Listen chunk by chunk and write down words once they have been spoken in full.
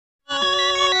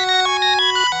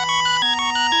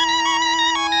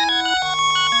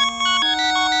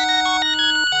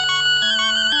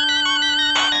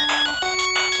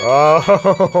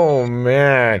Oh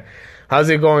man. How's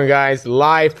it going, guys?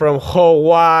 Live from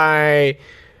Hawaii.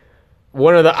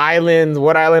 One of the islands.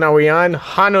 What island are we on?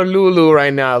 Honolulu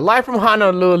right now. Live from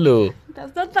Honolulu.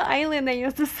 That's not the island.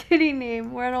 That's the city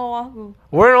name. We're in Oahu.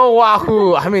 We're in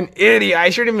Oahu. I'm an idiot.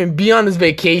 I shouldn't even be on this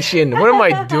vacation. What am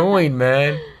I doing,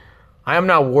 man? I am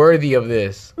not worthy of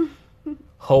this.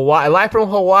 Hawaii. Live from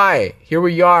Hawaii. Here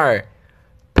we are.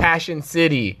 Passion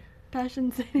City.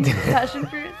 Passion City. Passion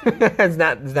fruit. Is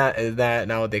that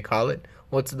not what they call it?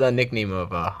 What's the nickname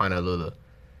of Honolulu?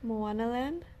 Moana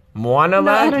Land? Moana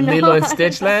No, I Land? don't know. Lilo and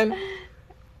Stitch Land?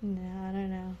 No, I don't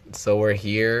know. So we're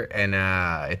here, and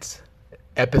it's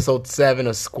episode 7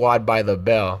 of Squad by the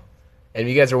Bell. And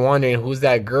if you guys are wondering, who's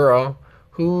that girl?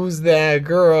 Who's that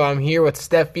girl? I'm here with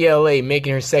Steffi LA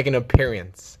making her second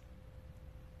appearance.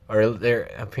 Or their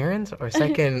appearance? Or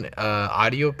second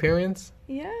audio appearance?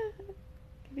 Yeah,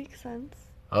 makes sense.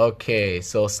 Okay,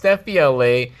 so Steffi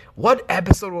LA, what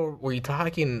episode were you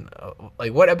talking?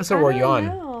 Like, what episode were you on? I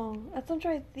don't know. That's what I'm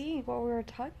trying to think. What we were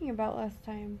talking about last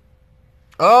time.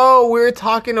 Oh, we were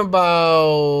talking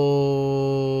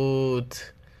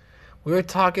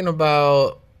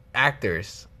about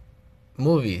actors,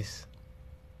 movies.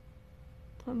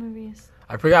 What movies?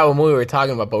 I forgot what movie we were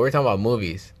talking about, but we were talking about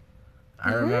movies.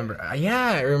 I remember.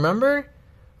 Yeah, remember?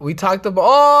 We talked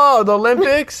about the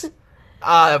Olympics.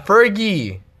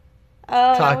 Fergie.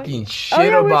 Talking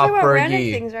shit about Fergie. Random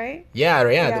things, right?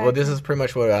 Yeah. Well, this is pretty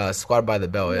much what Squad by the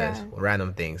Bell is.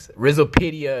 Random things.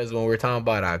 Rizzopedia is when we're talking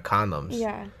about condoms.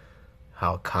 Yeah.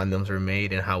 How condoms were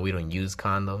made and how we don't use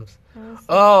condoms.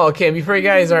 Oh, okay. Before you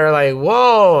guys are like,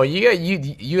 whoa,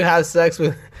 you have sex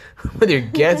with your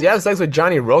guests? You have sex with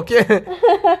Johnny Rocket?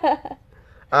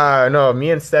 No,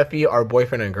 me and Steffi are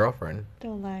boyfriend and girlfriend.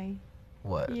 Don't lie.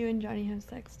 What? You and Johnny have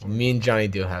sex too. Me and Johnny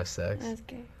do have sex. That's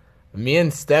gay. Me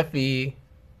and Steffi,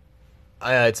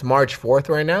 it's March 4th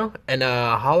right now. And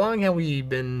how long have we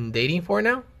been dating for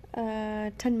now?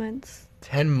 10 months.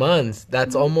 10 months.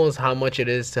 That's almost how much it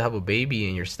is to have a baby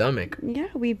in your stomach. Yeah,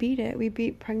 we beat it. We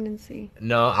beat pregnancy.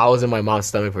 No, I was in my mom's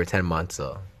stomach for 10 months,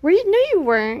 so. Were you? No, you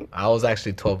weren't. I was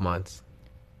actually 12 months.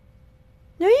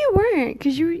 No, you weren't.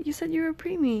 Because you said you were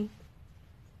preemie.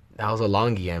 That was a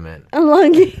longie, I meant. A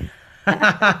longie.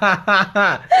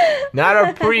 Not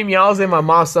a preemie. I was in my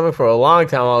mom's stomach for a long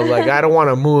time. I was like, I don't want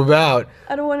to move out.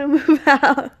 I don't want to move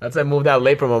out. That's why I moved out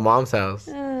late from my mom's house.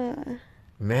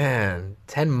 Man,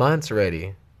 10 months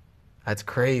already. That's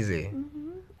crazy.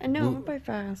 I know, it went by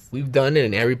fast. We've done it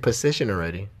in every position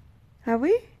already. Have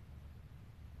we?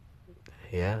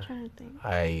 Yeah. I'm trying to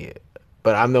think.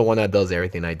 But I'm the one that does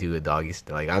everything. I do the doggy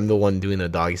style. Like, I'm the one doing the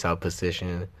doggy style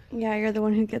position. Yeah, you're the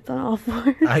one who gets on all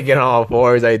fours. I get on all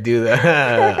fours. I do the.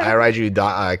 I ride you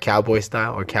cowboy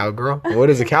style or cowgirl. What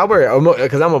is a cowboy?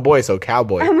 Because I'm a boy, so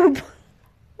cowboy. I'm a boy.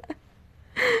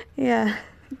 Yeah.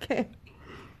 Okay.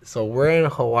 So we're in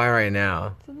Hawaii right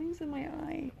now. Something's in my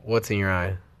eye. What's in your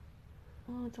eye?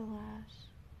 Oh, it's a lash.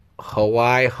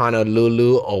 Hawaii,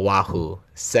 Honolulu, Oahu.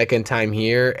 Second time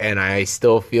here, and I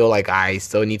still feel like I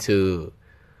still need to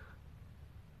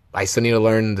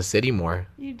learn the city more.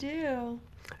 You do.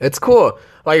 It's cool.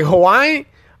 Like Hawaii,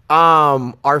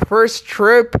 our first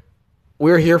trip,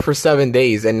 we were here for 7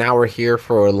 days, and now we're here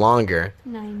for longer.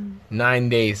 9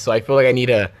 days. So I feel like I need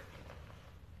to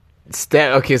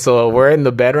okay, so we're in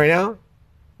the bed right now,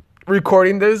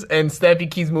 recording this, and Steffi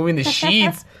keeps moving the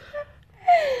sheets.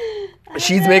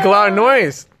 Sheets make a lot of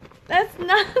noise. That's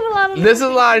not a lot of noise. This is a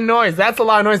lot of noise. That's a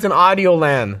lot of noise in audio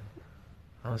land.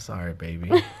 I'm sorry,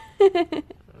 baby.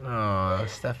 Oh,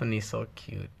 Stephanie's so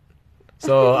cute.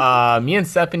 So, me and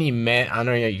Stephanie met. I don't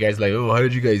know, you guys like, oh, how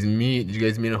did you guys meet? Did you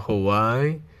guys meet in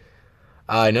Hawaii?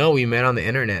 No, we met on the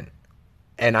internet.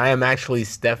 And I am actually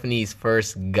Stephanie's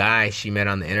first guy she met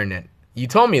on the internet. You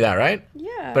told me that, right?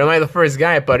 Yeah. But am I the first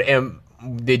guy? But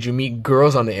did you meet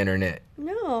girls on the internet?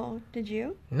 No. Did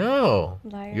you? No.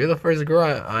 Liar. You're the first girl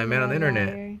I met on the internet.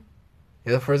 Liar.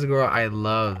 You're the first girl I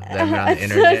love that I met on the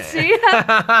internet.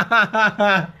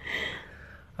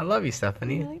 I love you,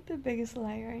 Stephanie. You're like the biggest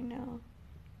liar I know.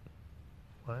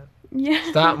 What? Yeah.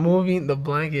 Stop moving the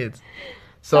blankets.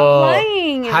 So, Stop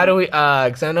lying. How do we,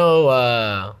 because I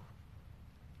know,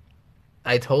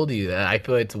 I told you that I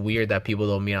feel it's weird that people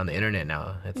don't meet on the internet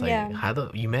now. It's like,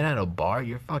 you met at a bar?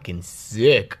 You're fucking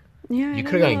sick. Yeah, you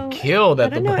could have gotten killed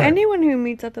at the bar. I don't know anyone who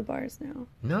meets at the bars now.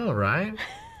 No, right?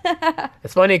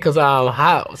 It's funny because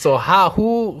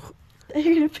who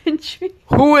You're gonna pinch me.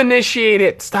 Who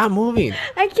initiated? Stop moving.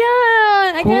 I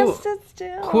can't sit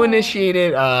still. Who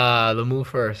initiated the move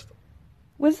first?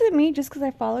 Was it me just because I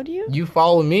followed you? You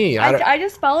follow me. I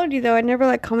just followed you though. I never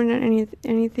like commented on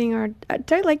anything or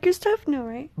did I like your stuff? No,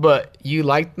 right? But you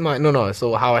liked my no.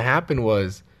 So how it happened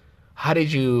was, how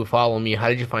did you follow me? How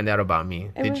did you find out about me?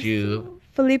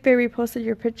 Felipe reposted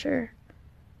your picture,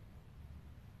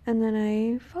 and then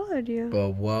I followed you.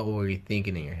 But what were you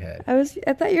thinking in your head? I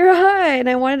thought you were high, and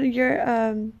I wanted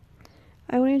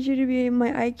I wanted you to be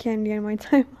my eye candy on my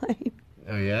timeline.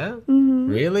 Oh yeah? Mm-hmm.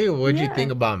 Really? What'd you Yeah.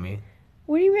 think about me?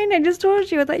 What do you mean? I just told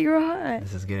you. I thought you were hot.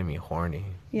 This is getting me horny.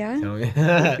 Yeah. Tell me.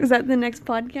 Is that the next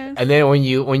podcast? And then when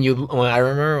I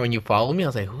remember when you followed me, I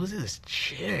was like, who's this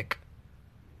chick?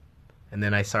 And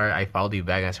then I followed you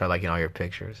back and I started liking all your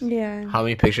pictures. Yeah. How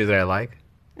many pictures did I like?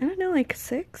 I don't know, like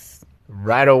 6.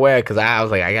 Right away, because I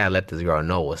was like, I gotta let this girl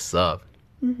know what's up.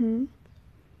 Mm-hmm.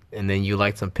 And then you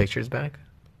liked some pictures back?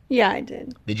 Yeah, I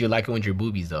did. Did you like it with your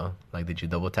boobies though? Like, did you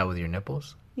double tap with your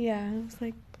nipples? Yeah, I was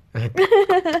like.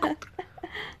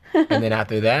 And then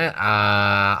after that,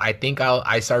 I think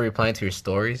I started replying to your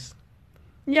stories.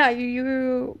 Yeah,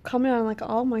 you comment on like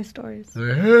all my stories.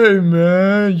 Like, hey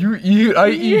man, you eat, I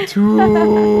eat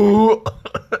too.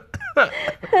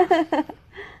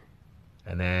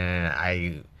 And then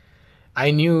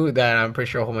I knew that I'm pretty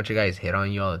sure a whole bunch of guys hit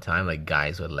on you all the time, like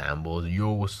guys with Lambos.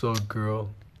 Yo, what's up, girl?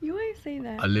 You always say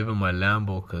that. I live in my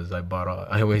Lambo because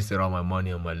I wasted all my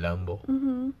money on my Lambo.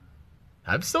 Mm-hmm.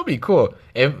 I'd still be cool.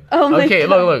 God.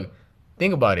 Look.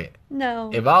 Think about it. No.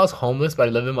 If I was homeless but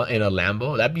I live in a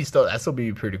Lambo, that'd still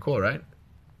be pretty cool, right?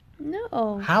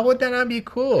 No. How would that not be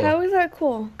cool? How is that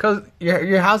cool? Because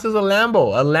your house is a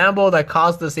Lambo that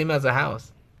costs the same as a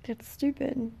house. That's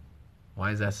stupid.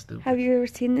 Why is that stupid? Have you ever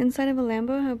seen the inside of a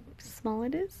Lambo? How small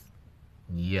it is?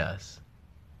 Yes.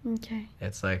 Okay.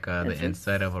 It's like the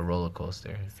inside of a roller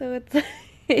coaster. So it's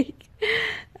like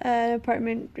an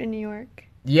apartment in New York.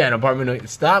 Yeah, an apartment.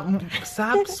 Stop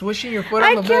swishing your foot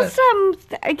on the bed.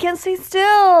 I can't stay still.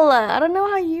 I don't know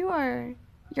how you are.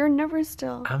 You're never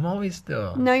still. I'm always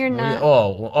still. No, you're not.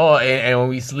 And when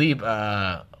we sleep,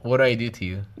 what do I do to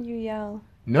you? You yell.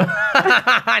 No,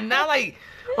 not like.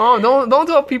 Oh, don't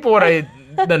tell people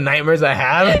the nightmares I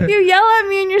have. You yell at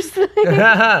me in your sleep.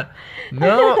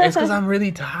 No, it's because I'm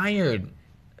really tired.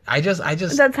 I just.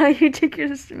 That's how you take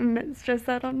your stress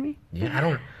out on me. Yeah, I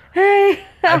don't. Hey.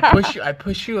 I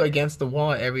push you against the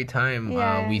wall every time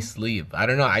we sleep. I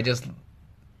don't know.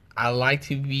 I like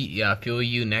to feel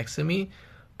you next to me,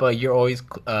 but you're always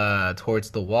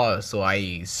towards the wall. So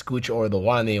I scooch over the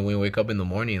wall, and then when we wake up in the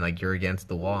morning, like you're against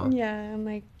the wall. Yeah, I'm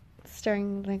like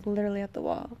staring like literally at the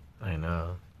wall. I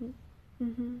know.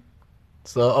 Mm-hmm.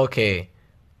 So okay,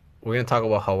 we're gonna talk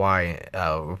about Hawaii.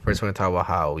 First, we're gonna talk about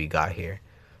how we got here.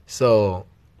 So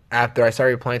after I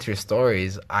started replying to your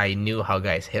stories, I knew how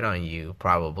guys hit on you.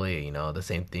 Probably, the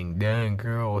same thing. Dang,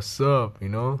 girl, what's up?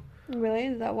 Really?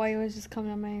 Is that why you always just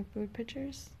comment on my food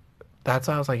pictures? That's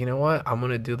why I was like, you know what? I'm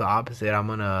gonna do the opposite. I'm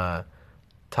gonna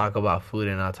talk about food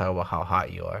and not talk about how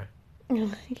hot you are.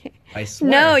 Okay. I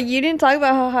swear. No, you didn't talk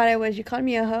about how hot I was. You called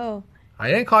me a hoe. I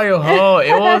didn't call you a hoe.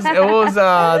 It was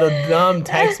the dumb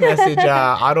text message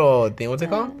auto thing. What's it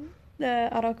called? The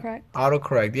autocorrect.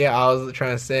 Autocorrect. Yeah, I was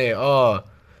trying to say,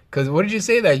 because what did you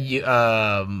say that you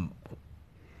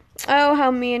Oh,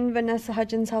 how me and Vanessa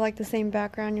Hudgens have like the same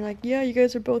background. You're like, yeah, you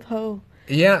guys are both hoe.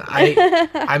 Yeah,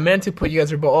 I meant to put you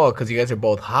guys are both because you guys are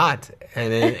both hot,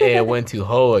 and then it went to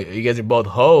hoe. You guys are both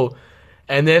hoe,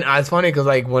 and then it's funny because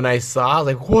like when I saw, I was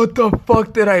like, what the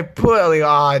fuck did I put? Like,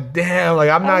 oh damn, like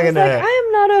I'm not gonna. Like, I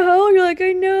am not a hoe. You're like,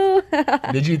 I know.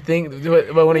 Did you think?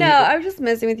 But when I was just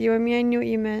messing with you. I mean, I knew what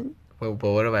you meant. But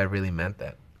what if I really meant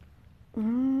that? I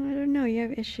don't know. You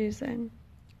have issues then.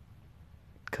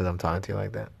 Because I'm talking to you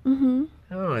like that. Mm-hmm.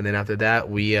 Oh, and then after that,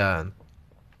 we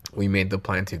made the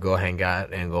plan to go hang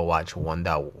out and go watch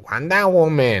Wonder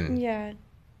Woman. Yeah.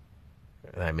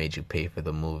 I made you pay for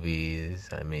the movies.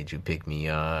 I made you pick me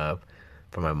up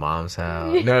from my mom's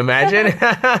house. No, imagine.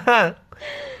 There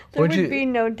would be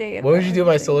no day. What would you do if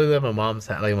I sold it at my mom's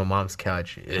house, like my mom's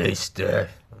couch? Hey, Steph.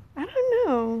 I don't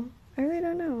know. I really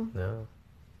don't know. No.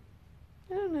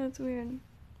 I don't know. It's weird.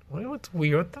 What's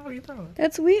weird? What the fuck are you talking about?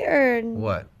 That's weird.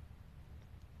 What?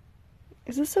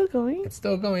 Is this still going? It's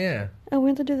still going, yeah. I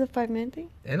went to do the 5-minute thing.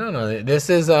 No. This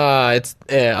is it's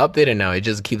updated now. It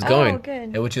just keeps going. Oh,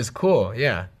 good. Which is cool,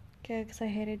 yeah. Good, because I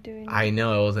hated doing it. I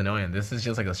know, it was annoying. This is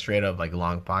just like a straight up like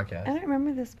long I podcast. don't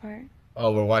remember this part.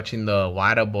 Oh, we're watching the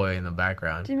Wada Boy in the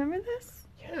background. Do you remember this?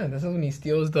 Yeah, this is when he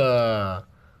steals the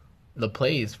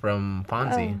plays from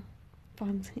Fonzie. Oh,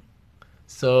 Fonzie.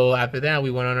 So after that, we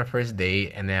went on our first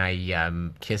date, and then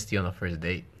I kissed you on the first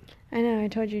date. I know. I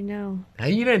told you no. Now,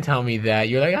 you didn't tell me that.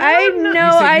 You're like, I don't know. You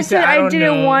I you said I don't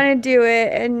didn't know. want to do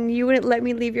it, and you wouldn't let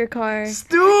me leave your car.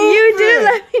 Stupid. You did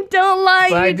let me. Don't lie.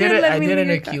 But you I did it. let I me did it leave in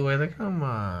a your car. cute way. Like, come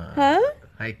on. Huh?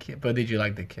 But did you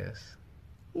like the kiss?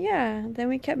 Yeah. Then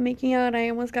we kept making out. I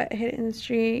almost got hit in the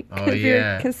street. Oh 'cause we were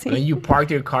yeah. kissing. And you parked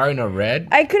your car in a red.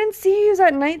 I couldn't see you. It was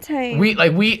at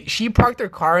nighttime. She parked her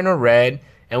car in a red,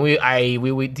 and we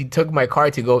took my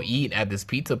car to go eat at this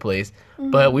pizza place,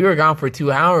 but we were gone for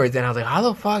 2 hours, and I was like, how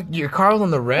the fuck your car was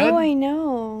on the red? Oh, I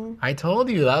know. I told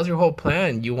you that was your whole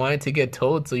plan. You wanted to get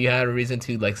towed, so you had a reason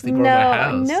to like sleep over my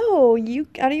house. No. I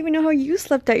don't even know how you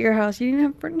slept at your house. You didn't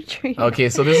have furniture. Okay,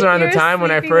 so this is around the You were time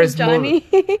when I sleeping first with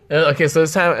moved. Johnny. Okay, so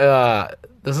this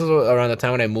is around the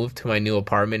time when I moved to my new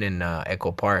apartment in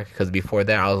Echo Park. Because before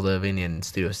that, I was living in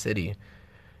Studio City,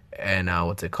 and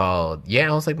what's it called? Yeah,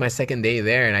 it was like my second day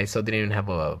there, and I still didn't even have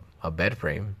a bed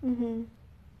frame. Mhm.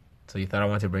 So you thought I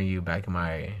wanted to bring you back in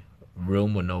my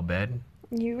room with no bed?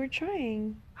 You were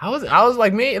trying. I was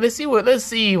like, man, let's see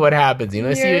what happens. You know,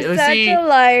 You're such a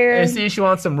liar. let's see if she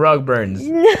wants some rug burns,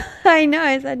 I know.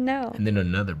 I said no. and then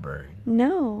another burn.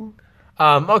 No.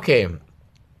 Okay.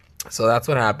 So that's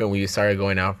what happened. We started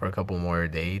going out for a couple more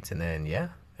dates, and then yeah.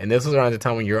 And this was around the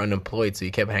time when you were unemployed, so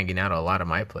you kept hanging out a lot at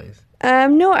my place.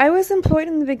 No, I was employed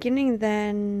in the beginning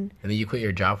then. And then you quit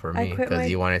your job for I me quit because my-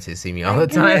 you wanted to see me all I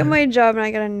the quit time. my job and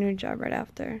I got a new job right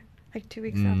after. Like 2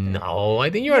 weeks after. No, I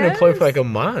think you were unemployed for like a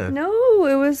month. No,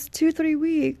 it was 2-3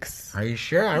 weeks. Are you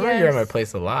sure? I remember you were at my Yes.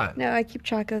 place a lot. No, I keep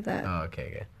track of that. Oh,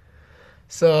 okay.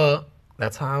 So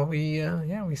that's how we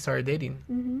started dating.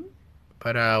 Mm-hmm.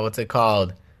 But what's it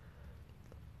called?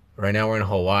 Right now we're in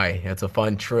Hawaii. It's a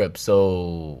fun trip.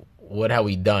 So what have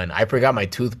we done? I forgot my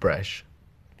toothbrush.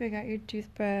 Forgot your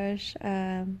toothbrush.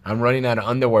 I'm running out of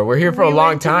underwear. We're here for a We long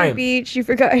went to the time. beach. You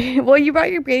forgot. Well, you brought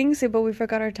your bathing suit, but we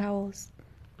forgot our towels.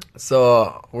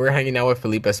 So we're hanging out with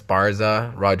Felipe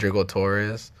Esparza, Rodrigo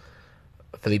Torres,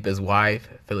 Felipe's wife,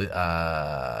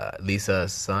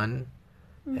 Lisa's son,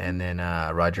 and then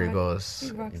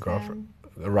Rodrigo's girlfriend,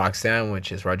 Roxanne,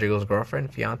 which is Rodrigo's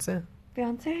girlfriend, fiance.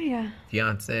 Yeah.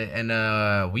 And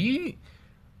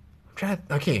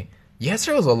okay,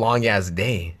 yesterday was a long ass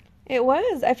day. It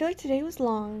was. I feel like today was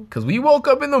long. Because we woke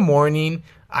up in the morning.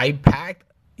 I packed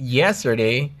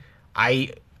yesterday.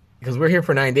 Because we're here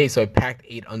for 9 days, so I packed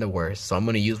 8 underwear. So I'm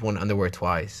going to use one underwear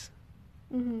twice.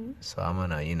 Mm-hmm. So I'm going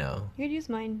to, You could use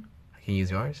mine. I can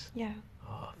use yours? Yeah.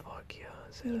 Oh, fuck yeah.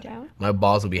 You down? My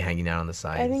balls will be hanging out on the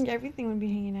sides. I think everything would be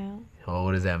hanging out. Oh,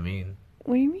 what does that mean?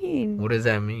 What do you mean? What does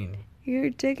that mean? Your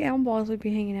dick and balls would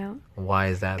be hanging out. Why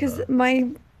is that, Because though? my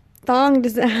thong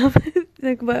doesn't have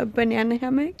like a banana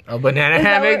hammock. A banana Is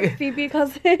that hammock? what Phoebe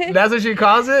calls it? That's what she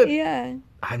calls it? Yeah.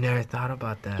 I never thought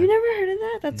about that. You never heard of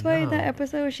that? That's why No. that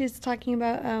episode where she's talking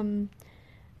about I'm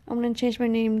gonna change my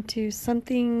name to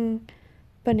something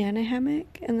banana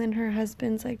hammock, and then her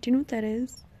husband's like, do you know what that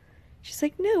is? She's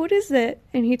like, no, what is it?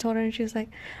 And he told her, and she was like,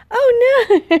 oh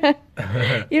no.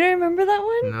 You don't remember that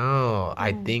one? No,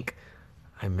 I think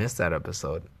I missed that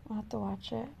episode. I'll have to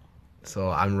watch it.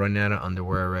 So I'm running out of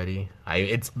underwear already.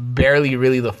 It's barely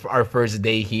really our first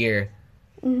day here.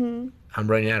 Mm-hmm. I'm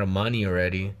running out of money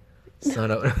already.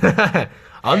 Son of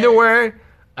underwear.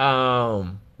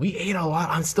 We ate a lot.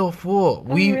 I'm still full.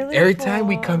 really Every time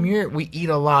we full. come here, we eat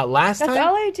a lot. Last That's time,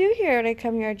 all I do here when I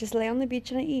come here. I just lay on the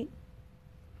beach and I eat.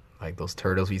 like those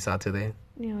turtles we saw today.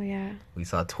 Oh, yeah. We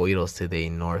saw turtles today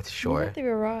in North I Shore. thought they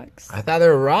were rocks. I thought they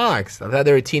were rocks. I thought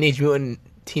they were Teenage Mutant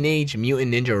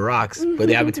Ninja rocks, but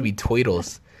they happen to be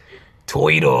turtles.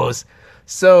 Turtles.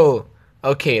 So,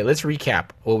 okay, let's recap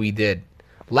what we did.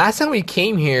 Last time we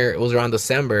came here, it was around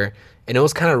December, and it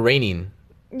was kind of raining.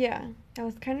 Yeah. It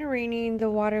was kind of raining. The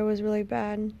water was really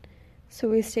bad. So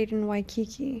we stayed in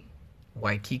Waikiki.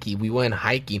 Waikiki, we went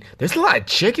hiking. There's a lot of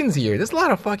chickens here. There's a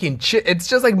lot of fucking It's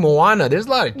just like Moana. There's a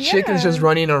lot of chickens Yeah. just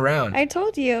running around. I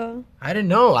told you. I didn't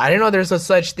know. I didn't know there's a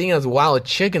such thing as wild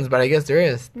chickens, but I guess there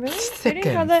is. Really? They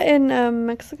didn't have that in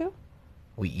Mexico?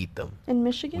 We eat them. In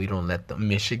Michigan? We don't let them.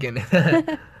 Michigan.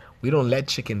 We don't let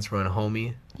chickens run,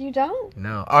 homie. You don't?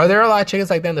 No. Are there a lot of chickens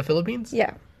like that in the Philippines?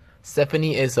 Yeah.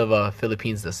 Stephanie is of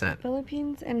Philippines descent.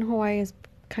 Philippines and Hawaii is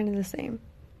kind of the same.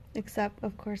 Except,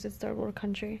 of course, it's third world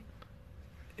country.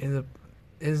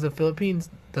 Is the Philippines,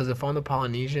 does it fall in the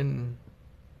Polynesian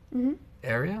Mm-hmm.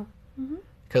 area? Mhm.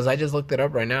 Because I just looked it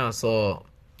up right now. So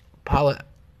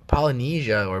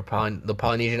Polynesia or the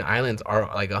Polynesian islands are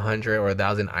like 100 or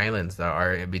 1,000 islands that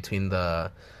are in between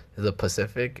the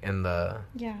Pacific and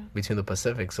Yeah. between the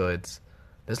Pacific. So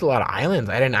there's a lot of islands.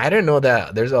 I didn't know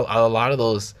that there's a lot of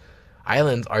those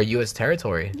islands are U.S.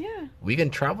 territory. Yeah. We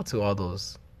can travel to all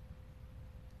those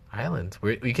Islands.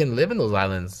 We can live in those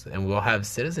islands, and we'll have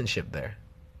citizenship there.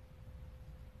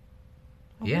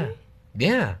 Yeah. Okay.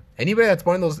 Yeah. Anybody that's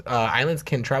born in those islands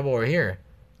can travel over here.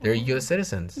 They're U.S.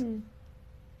 citizens. Hmm. You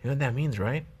know what that means,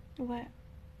 right? What?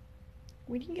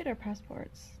 We didn't get our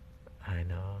passports. I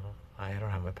know. I don't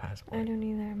have my I passport. don't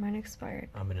either. Mine expired.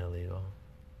 I'm an illegal.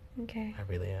 Okay. I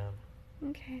really am.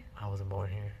 Okay. I wasn't born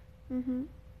here. Mm-hmm.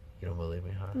 You don't believe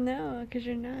me, huh? No, because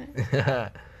you're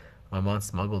not. My mom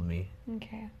smuggled me.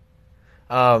 Okay.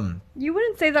 Um, You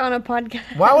wouldn't say that on a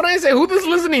podcast. why would I say who this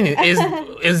listening is?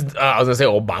 I was gonna say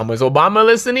Obama. Is Obama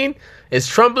listening? Is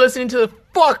Trump listening to the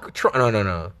fuck Trump?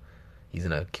 No. He's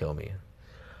gonna kill me.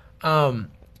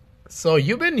 So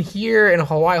you've been here in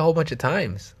Hawaii a whole bunch of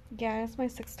times. Yeah, it's my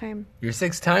 6th time. Your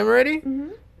 6th time already? Mm-hmm.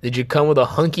 Did you come with a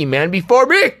hunky man before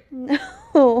me?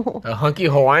 No. A hunky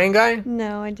Hawaiian guy?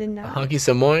 No, I did A not. hunky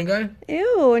Samoan guy?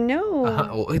 Ew, no.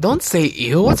 Oh, don't say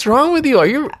ew. What's wrong with you? Are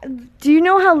you? Do you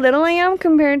know how little I am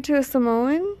compared to a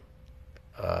Samoan?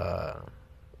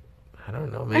 I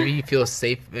don't know. Maybe you feel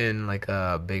safe in like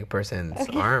a big person's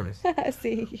arms.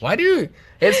 See. Why do you?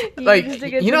 It's You like just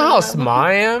took it you to know the how level. small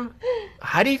I am.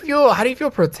 How do you feel? How do you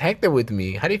feel protected with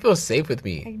me? How do you feel safe with I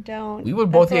me? don't. We would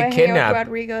both That's why get I hang out with kidnapped.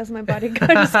 Rodrigo as my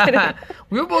bodyguard. Just kidding.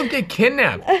 We would both get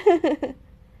kidnapped.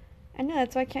 I know,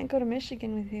 that's why I can't go to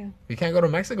Michigan with you. We can't go to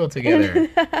Mexico together.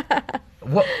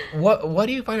 What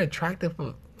do you find attractive?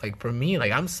 Like for me,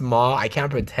 like I'm small, I can't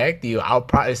protect you. I'll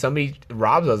probably if somebody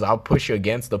robs us, I'll push you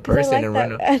against the person and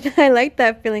run. I like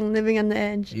that feeling, living on the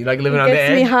edge. You like living It on the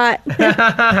gets me edge? hot.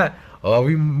 Oh,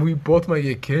 we both might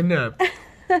get kidnapped.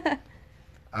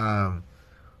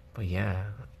 But yeah,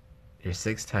 your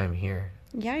 6th time here.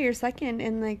 Yeah, you're second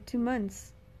in like 2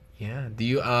 months. Yeah. Do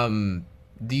you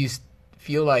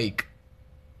feel like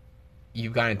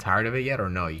you've gotten tired of it yet, or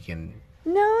no? You can.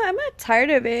 No, I'm not tired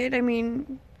of it. I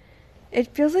mean,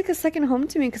 it feels like a second home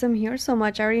to me because I'm here so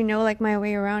much. I already know like my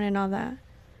way around and all that.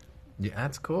 Yeah,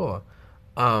 that's cool.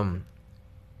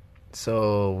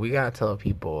 So we gotta tell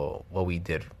people what we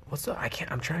did.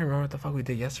 I'm trying to remember what the fuck we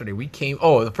did yesterday. We came.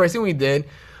 Oh, the first thing we did,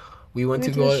 we went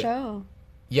to to go. the show.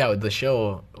 Yeah, with the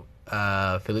show,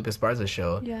 Felipe Esparza's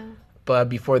show. Yeah. But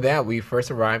before that, we first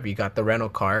arrived. We got the rental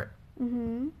car.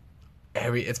 Mm-hmm.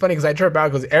 It's funny because I trip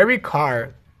out because every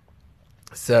car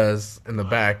says in the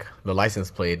back the license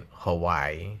plate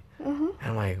Hawaii. Mm-hmm.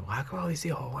 And I'm like, why can I always see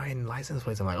Hawaiian license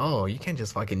plates? I'm like, oh, you can't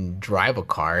just fucking drive a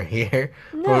car here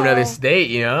from another No. state,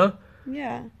 you know?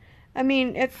 Yeah. I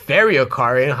mean, if Ferry a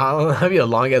car in, that'd be a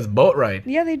long ass boat ride.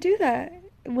 yeah, they do that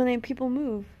when people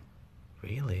move.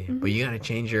 Really? But you gotta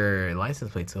change your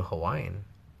license plate to Hawaiian,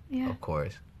 Yeah. of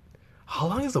course. How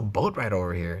long is a boat ride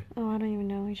over here? Oh, I don't even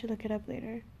know. We should look it up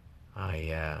later. Oh,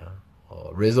 yeah.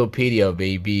 Oh, Rizzopedia,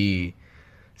 baby.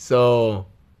 So,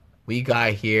 we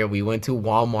got here. We went to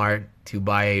Walmart to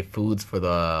buy foods for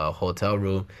the hotel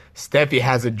room. Steffi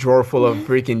has a drawer full of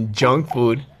freaking junk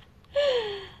food.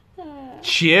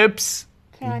 Chips,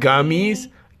 Candy. gummies,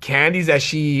 candies that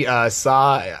she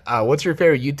saw. What's your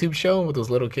favorite YouTube show with those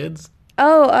little kids?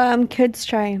 Oh, Kids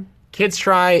Try. Kids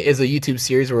Try is a YouTube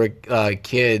series where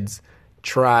kids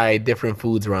try different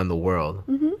foods around the world.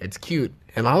 Mm-hmm. It's cute.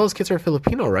 And all those kids are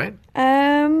Filipino, right?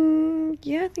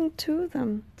 Yeah, I think 2 of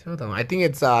them. 2 of them. I think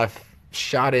it's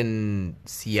shot in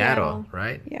Seattle,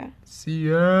 right? Yeah.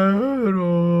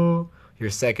 Seattle. Your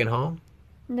second home?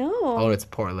 No. Oh, it's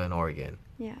Portland, Oregon.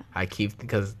 Yeah. I keep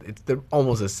because they're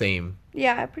almost the same.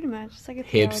 Yeah, pretty much. It's like a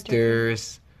 3-hour difference.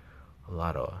 Hipsters, a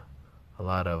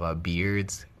lot of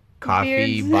beards,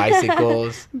 coffee, Beards.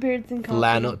 bicycles, Beards and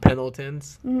coffee.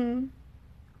 Pendletons. Mm-hmm.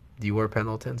 Do you wear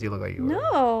Pendletons? You look like you wear.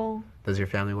 No. Does your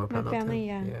family wear My Pendletons? family,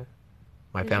 yeah.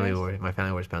 My Yours?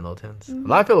 family wears Pendletons. Mhm. A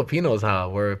lot of Filipinos,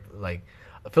 we're like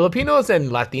Filipinos and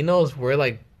Latinos. We're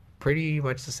like pretty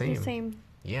much the same. The same.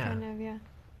 Yeah, Kind of, yeah.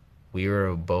 we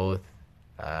were both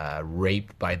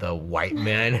raped by the white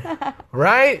man,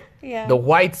 right? Yeah. The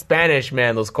white Spanish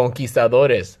man, those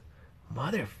conquistadores,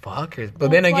 motherfuckers.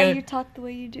 But then That's why again, you talk the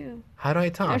way you do. how do I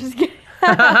talk? I'm just kidding.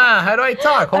 How do I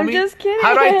talk, homie? I'm just kidding.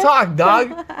 How do I talk, dog?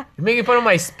 You're making fun of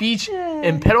my speech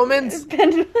impediments,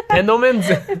 pendlements,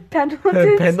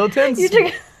 Pendletons. Pendletons? You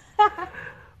took.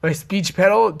 my speech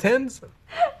pendletons.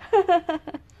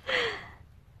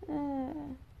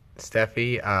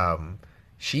 Steffi,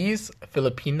 she's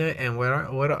Filipina, and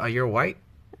what are you're white?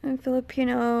 I'm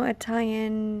Filipino,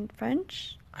 Italian,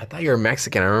 French. I thought you were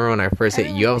Mexican. I remember when I first hit I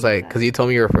you, I was don't like, think because you told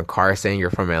me you were from Carson,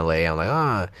 you're from LA. I'm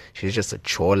like, she's just a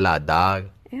chola, dog.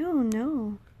 Ew,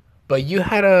 no. But you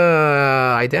had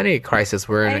a identity crisis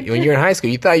when I you were did. in high school.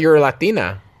 You thought you were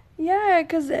Latina. Yeah,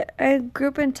 because I grew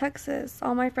up in Texas.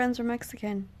 All my friends were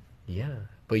Mexican. Yeah,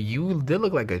 But you did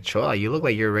look like a chola. You look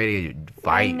like you're ready to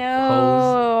fight. I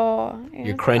know. Your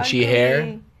It's crunchy ugly.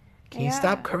 hair. Can you Yeah.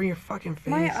 stop covering your fucking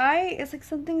face? My eye, it's like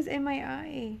something's in my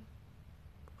eye.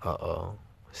 Uh-oh.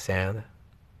 Sand.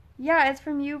 Yeah, it's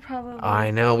from you probably.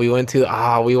 I know. We went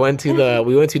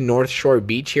to North Shore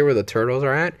Beach here where the turtles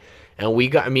are at, and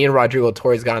me and Rodrigo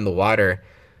Torres got in the water.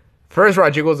 First,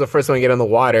 Rodrigo was the first one to get in the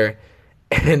water,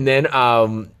 and then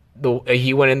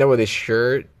he went in there with his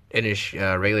shirt and his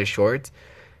regular shorts,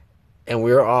 and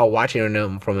we were all watching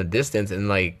him from a distance, and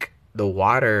like the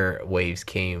water waves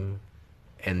came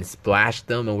and splashed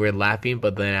them, and we were laughing.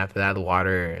 But then after that, the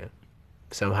water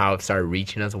somehow started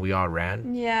reaching us, and we all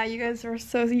ran. Yeah, you guys were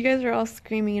all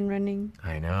screaming and running.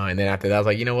 I know. And then after that, I was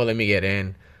like, you know what? Let me get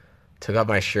in. Took off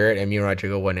my shirt, and me and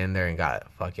Rodrigo went in there and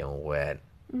got fucking wet.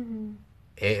 Mm-hmm.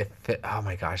 Oh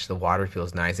my gosh, the water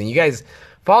feels nice. And you guys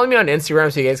follow me on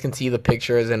Instagram so you guys can see the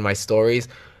pictures and my stories.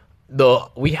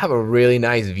 We have a really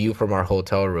nice view from our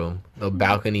hotel room. The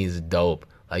balcony is dope.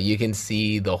 You can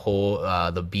see the whole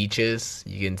the beaches.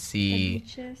 You can see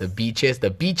the beaches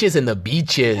and the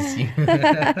beaches. You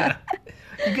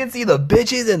can see the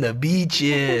bitches and the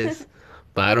beaches.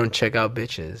 But I don't check out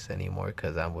bitches anymore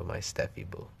because I'm with my Steffi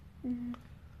boo. Mm-hmm.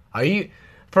 Are you,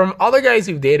 from other guys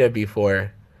you've dated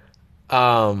before,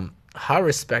 how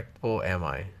respectful am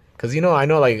I? Because, you know, I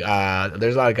know, like,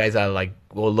 there's a lot of guys that, like,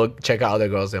 will check out other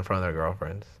girls in front of their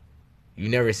girlfriends. You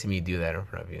never see me do that in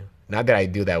front of you. Not that I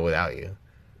do that without you.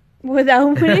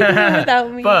 Without me?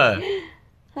 Without me. But,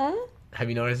 huh? Have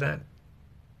you noticed that?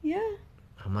 Yeah.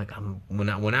 I'm like, when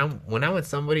I'm with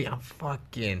somebody, I'm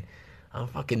fucking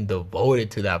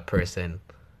devoted to that person.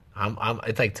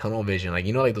 It's like tunnel vision. Like,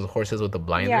 you know, like those horses with the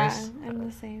blinders? Yeah, I'm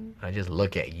the same. I just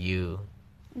look at you.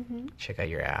 Mm-hmm. Check out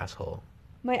your asshole.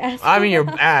 My asshole? I mean your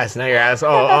ass, not your ass.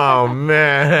 Oh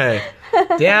man.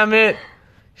 Damn it.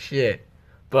 Shit.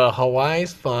 But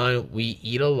Hawaii's fun. We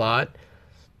eat a lot.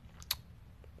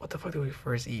 What the fuck did we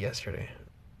first eat yesterday?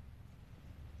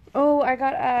 Oh, I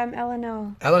got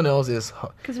L&L. L&L's is...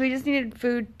 Because we just needed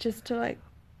food just to, like,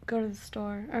 go to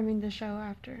the show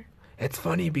after. It's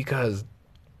funny because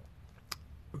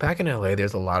back in LA,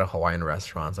 there's a lot of Hawaiian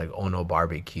restaurants like Ono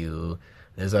Barbecue.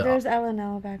 There's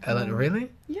L&L back home.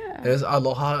 Really? Yeah. There's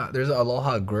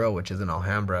Aloha Grill, which is in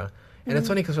Alhambra. And it's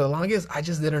funny because for the longest, I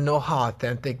just didn't know how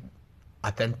authentic,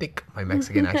 my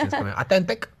Mexican accent's coming out.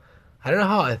 Authentic. I don't know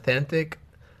how authentic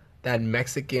that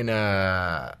Mexican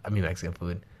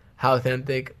food, how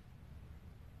authentic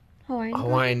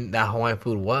Hawaiian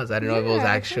food was. I didn't know if it was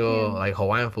actual like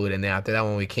Hawaiian food. And then after that,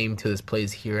 when we came to this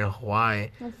place here in Hawaii,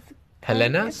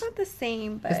 Helena's. It's not the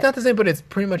same, but it's not the same, but it's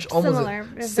pretty much almost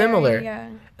similar. Very, yeah.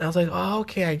 And I was like, oh,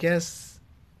 okay, I guess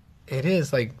it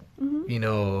is like, you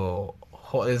know,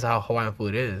 this is how Hawaiian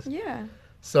food is. Yeah.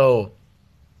 So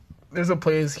there's a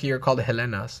place here called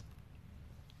Helena's,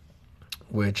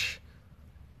 which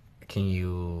can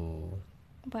you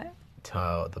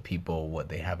tell the people what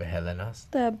they have at Helena's?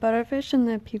 The butterfish and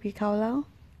the pipi kaulau.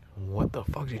 What the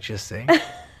fuck did you just say?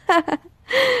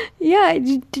 Yeah,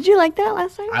 did you like that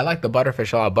last time? I like the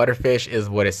butterfish a lot. Butterfish is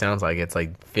what it sounds like. It's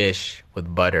like fish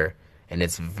with butter, and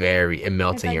it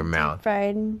melts in your mouth.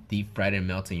 Deep fried and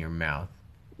melts in your mouth.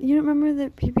 You don't remember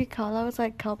the pipi kaulau? It's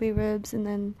like kalbi ribs, and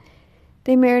then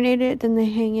they marinate it, then they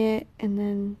hang it, and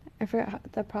then I forgot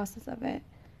the process of it.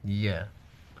 Yeah.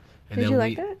 And did you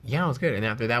like that? Yeah, it was good. And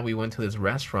after that, we went to this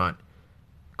restaurant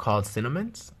called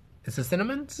Cinnamons. Is it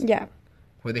Cinnamons? Yeah.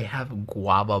 Where they have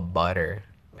guava butter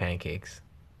pancakes.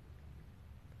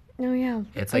 Oh, yeah. Are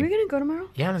we going to go tomorrow?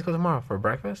 Yeah, let's go tomorrow for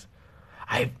breakfast.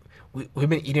 We've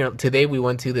been eating. Today we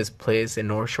went to this place in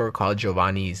North Shore called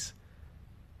Giovanni's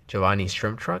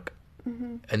Shrimp Truck.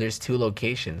 Mm-hmm. And there's 2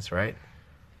 locations, right?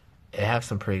 They have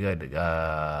some pretty good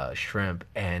shrimp,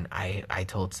 and I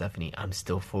told Stephanie I'm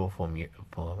still full from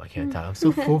I can't talk. I'm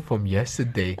still full from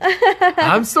yesterday.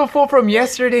 I'm still full from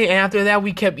yesterday, and after that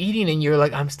we kept eating, and you're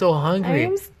like, I'm still hungry.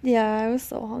 I was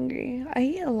so hungry. I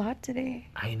ate a lot today.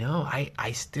 I know.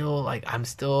 I still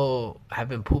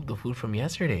haven't pooped the food from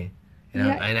yesterday. You know?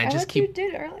 Yeah, and I just keep. You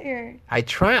did earlier. I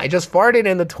just farted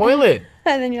in the toilet.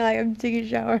 And then you're like, I'm taking a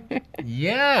shower.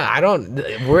 Yeah, I'm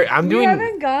doing. You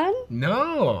haven't gone?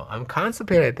 No, I'm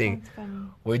constipated. I think. That's funny.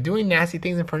 We're doing nasty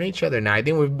things in front of each other now. I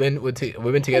think we've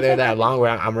been together that long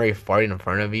where I'm already farting in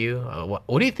front of you.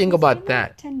 What do you think about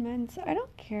that? 10 minutes. I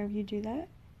don't care if you do that.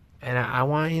 And I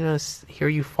want to hear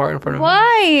you fart in front of me.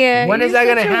 Why? When is that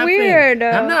gonna happen?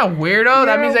 Weirdo. I'm not weirdo.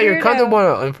 That means that you're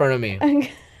comfortable in front of me.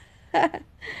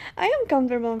 I am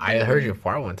comfortable. I heard you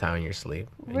fart one time in your sleep,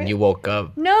 and you woke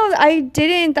up. No, I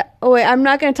didn't. Oh wait, I'm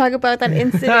not gonna talk about that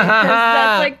incident because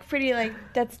that's like pretty like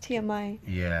that's TMI.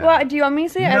 Yeah. Well, do you want me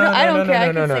to say it? I don't care.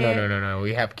 I can say it. No.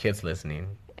 We have kids listening.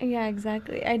 Yeah,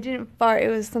 exactly. I didn't fart. It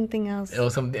was something else. It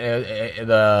was something.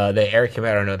 The air came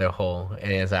out of another hole,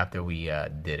 and it's after we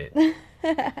did it.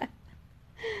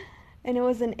 And it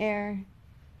was an air.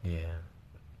 Yeah.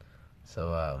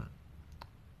 So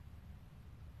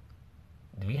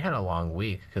we had a long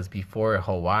week because before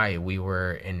Hawaii, we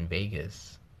were in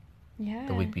Vegas. Yeah.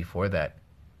 The week before that,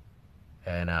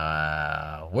 and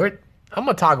I'm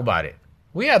gonna talk about it.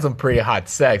 We had some pretty hot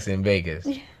sex in Vegas.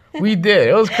 We did.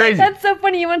 It was crazy. That's so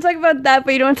funny. You want to talk about that,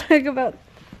 but you don't talk about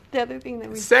the other thing that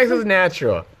we. Sex is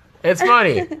natural. It's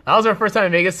funny. That was our first time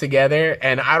in Vegas together,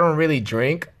 and I don't really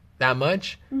drink that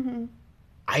much. Mm-hmm.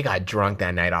 I got drunk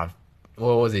that night off.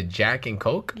 What was it? Jack and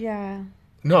Coke? Yeah.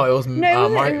 No, it was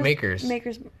Makers.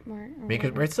 Makers. Mark.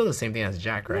 Makers. But it's still the same thing as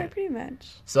Jack, right? Yeah, pretty much.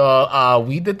 So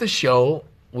we did the show.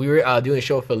 We were doing a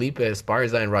show with Felipe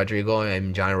Esparza and Rodrigo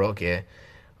and John Roque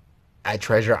at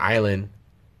Treasure Island.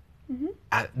 Mm-hmm.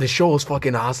 The show was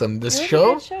fucking awesome. The It was a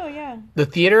show, good show, yeah. the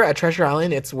theater at Treasure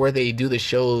Island, it's where they do the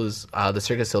shows. The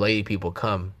Cirque du Soleil people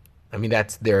come. I mean,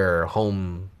 that's their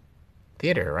home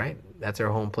theater, right? That's their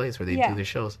home place where they do the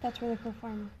shows. That's where they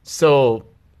perform. So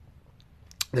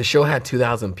the show had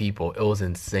 2,000 people. It was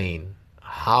insane.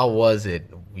 How was it,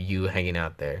 you hanging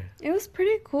out there? It was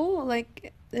pretty cool.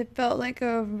 Like, it felt like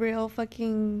a real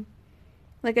fucking,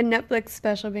 like a Netflix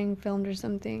special being filmed or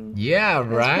something. Yeah, It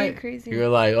was right? pretty crazy. You're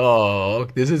like, oh,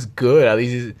 this is good. At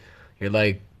least you're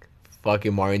like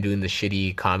fucking Martin doing the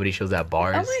shitty comedy shows at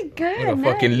bars. Oh my god. What a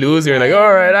fucking loser. You're like,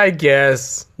 all right, I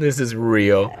guess this is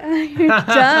real. You're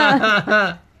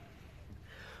dumb.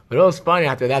 But it was funny.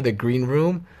 After that, the green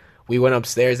room, we went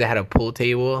upstairs. They had a pool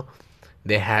table.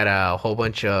 They had a whole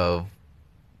bunch of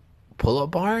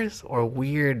pull-up bars or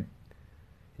weird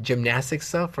gymnastic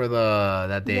stuff for the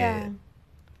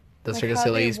Like Cirque du how they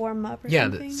Soleil's warm up or the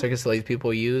something? Cirque du Soleil's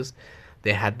people use.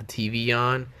 They had the TV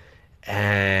on,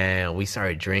 and we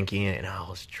started drinking, and I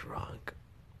was drunk.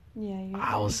 Yeah,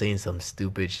 I was saying some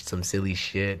silly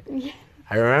shit. Yeah.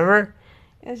 I remember.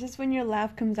 It's just when your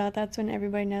laugh comes out, that's when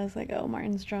everybody knows, like, oh,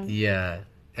 Martin's drunk. Yeah,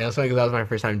 and it's funny because that was my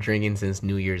first time drinking since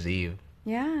New Year's Eve,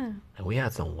 Yeah, and we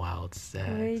had some wild sex.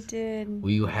 we did.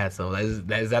 We had some. Is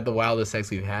that the wildest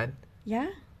sex we've had? Yeah.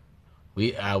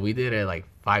 We did it like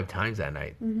 5 times that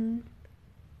night. Mm-hmm.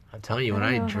 I'm telling you, when I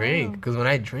I don't know drink, how. because when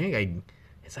I drink,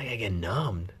 it's like I get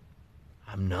numbed.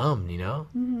 I'm numb, you know.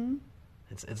 Mm-hmm.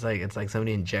 It's like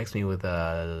somebody injects me with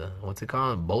what's it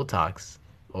called, Botox,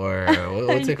 or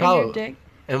what's it In called, your dick.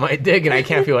 in my dick, and I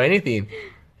can't feel anything.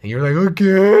 And you're like,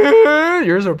 okay,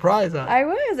 you're surprised. Huh? I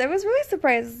was really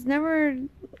surprised. Never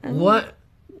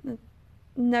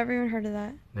even heard of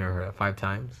that. Never heard of 5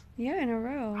 times. Yeah, in a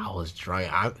row. I was drunk.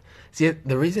 See,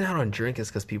 the reason I don't drink is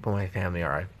because people in my family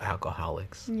are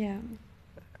alcoholics, Yeah.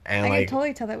 and I like can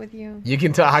totally tell that with you. you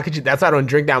can tell. How could you? That's why I don't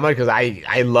drink that much because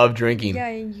I love drinking. Yeah,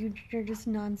 you're just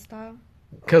nonstop.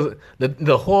 Because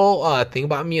the whole thing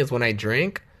about me is when I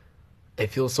drink, it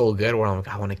feels so good where I'm like,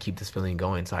 I want to keep this feeling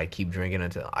going, so I keep drinking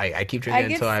until I keep drinking I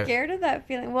get until scared of that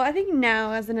feeling. Well, I think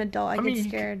now as an adult, I mean, get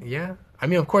scared. Yeah, I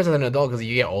mean, of course, as an adult, because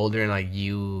you get older and like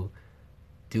you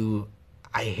do.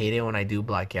 I hate it when I do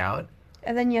black out.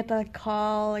 And then you have to like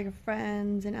call like your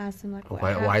friends and ask them like,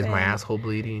 Why is my happened? asshole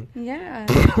bleeding? Yeah.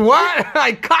 What?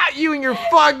 I caught you in your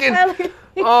fucking.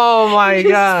 Oh my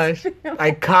gosh!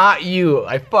 I caught you.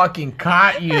 I fucking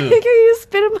caught I you. think you just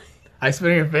spit in my. I spit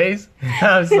in your face.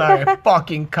 I'm sorry. I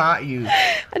fucking caught you.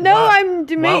 No, Why- I'm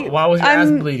doing. Why was your ass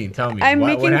bleeding? Tell me. I'm What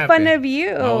making happened? fun of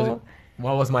you.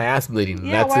 Why was my ass bleeding?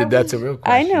 Yeah, That's a real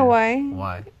question. I know why.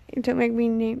 Why? Don't make me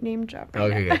name drop. Right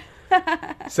Okay, now. good.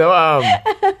 So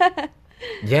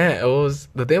yeah, it was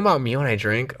the thing about me when I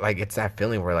drink. Like, it's that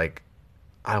feeling where like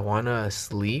I wanna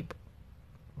sleep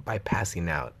by passing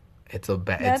out. It's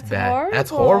bad. That's It's bad. horrible. That's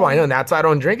horrible. I know. And that's why I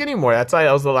don't drink anymore. That's why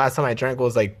that was the last time I drank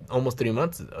was like almost 3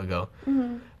 months ago.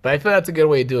 Mm-hmm. But I feel that's a good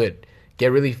way to do it.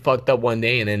 Get really fucked up one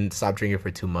day and then stop drinking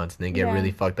for 2 months and then get Yeah.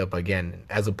 really fucked up again.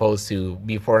 As opposed to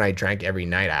before I drank every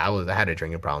night. I had a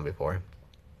drinking problem before.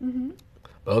 Mm-hmm.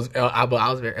 But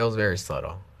it was very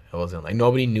subtle. It wasn't like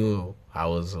nobody knew I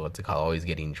was always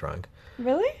getting drunk.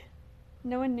 Really?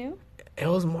 No one knew. It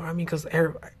was more. I mean, because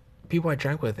people I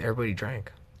drank with, everybody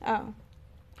drank Oh.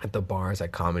 at the bars,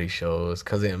 at comedy shows.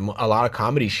 Because a lot of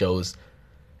comedy shows,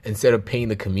 instead of paying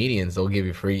the comedians, they'll give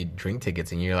you free drink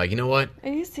tickets, and you're like, you know what? Are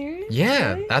you serious?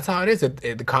 Yeah, Really? that's how it is.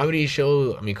 The comedy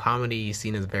show. I mean, comedy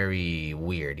scene is very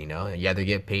weird. You know, you either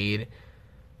get paid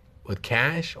with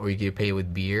cash, or you get paid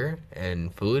with beer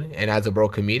and food. And as a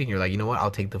broke comedian, you're like, you know what?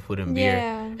 I'll take the food and beer.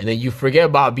 Yeah. And then you forget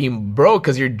about being broke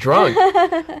because you're drunk.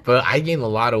 But I gained a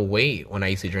lot of weight when I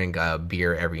used to drink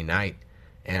beer every night.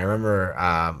 And I remember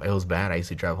it was bad. I used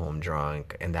to drive home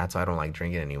drunk, and that's why I don't like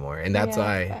drinking anymore. And that's Yeah,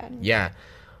 why, it's bad. yeah.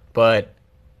 But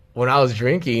when I was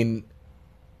drinking,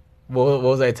 what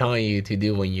was I telling you to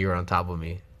do when you were on top of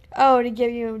me? Oh, to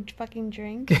give you a fucking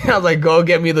drink? I was like, go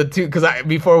get me the two, because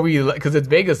it's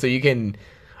Vegas, so you can.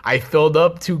 I filled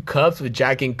up 2 cups with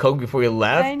Jack and Coke before we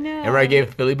left. I know. And I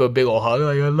gave Philippe a big old hug,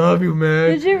 like, I love you, man.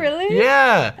 Did you really?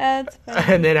 Yeah. That's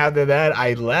funny. And then after that,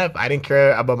 I left. I didn't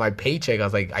care about my paycheck. I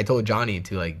was like, I told Johnny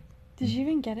to like. Did you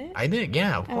even get it? I did,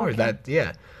 yeah, of course.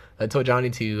 Okay. I told Johnny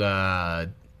to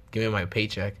give me my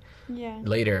paycheck Yeah.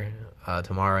 later,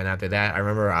 tomorrow. And after that, I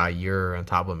remember you're on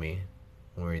top of me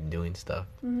when we were doing stuff.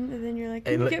 Mm-hmm. And then you're like, And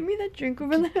can you like- get me that drink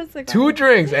over there? I was like, 2 oh.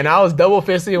 drinks, and I was double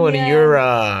fisted when Yeah.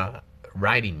 you're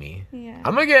riding me. Yeah.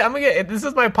 I'm gonna get. This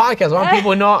is my podcast. I want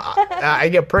people to know I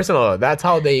get personal. That's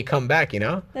how they come back, you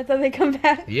know? That's how they come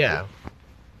back. Yeah.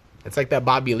 It's like that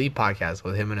Bobby Lee podcast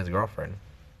with him and his girlfriend,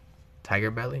 Tiger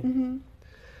Belly. Mm-hmm.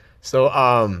 So,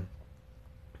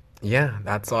 yeah,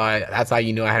 that's how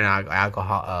you knew I had an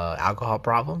alcohol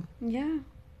problem. Yeah.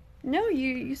 No, you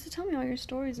used to tell me all your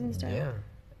stories and stuff. Yeah.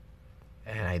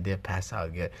 And I did pass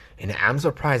out good. And I'm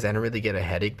surprised I didn't really get a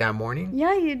headache that morning.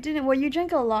 Yeah, you didn't. Well, you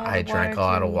drank a lot. I of drank a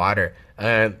water, lot of too. water.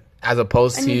 And as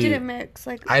opposed And to you didn't mix.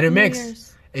 Like I didn't New mix.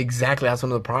 Year's. Exactly, that's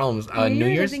one of the problems. New New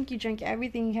Year's. I think you drank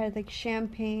everything. You had like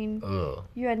champagne. Ugh.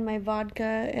 You had my vodka,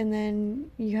 and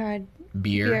then you had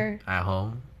Beer at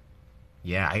home.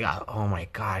 Yeah, I got. Oh my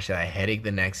gosh, that headache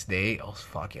the next day. It was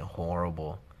fucking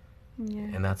horrible. yeah.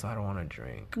 And that's why I don't want to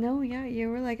drink. No, yeah, you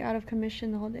were like out of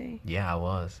commission the whole day. Yeah, I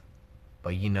was.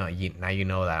 But now you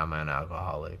know that I'm an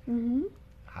alcoholic. Mm-hmm.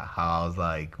 How I was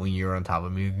like, when you were on top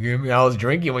of me, I was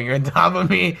drinking when you're on top of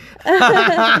me.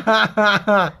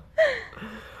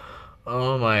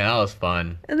 Oh my, that was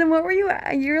fun. And then what were you?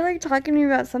 You were like talking to me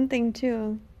about something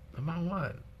too. About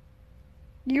what?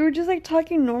 You were just like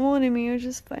talking normal to me. It was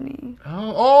just funny.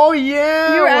 Oh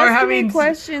yeah. You were we're asking me having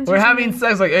questions. We're or having something.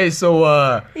 sex. Like, hey,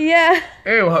 so Yeah.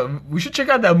 hey, we should check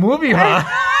out that movie, huh?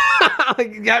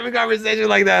 Like, having conversation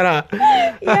like that,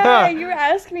 huh? Yeah, you were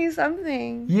asking me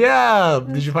something. Yeah.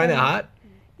 Did you find it funny. hot?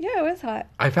 Yeah, it was hot.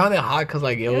 I found it hot because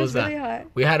like it It was was really hot.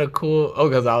 we had a cool. Oh,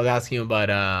 because I was asking you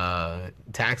about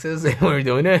taxes when we were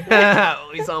doing it.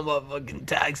 We talking about fucking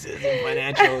taxes and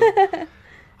financials.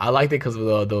 I liked it because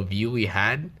of the view we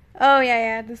had. Oh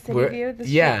yeah, the city view, the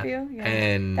street yeah, view. Yeah,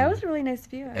 and that was a really nice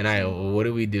view. and what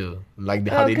did we do? Like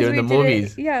Oh, how they do 'cause in the we did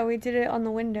movies. Yeah, we did it on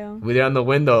the window. We did it on the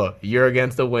window. You're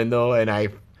against the window, and I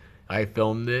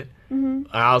filmed it. Mm-hmm. And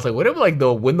I was like, what if like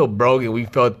the window broke and we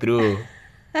fell through?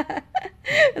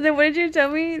 And then what did you tell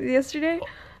me yesterday?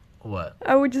 What?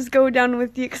 I would just go down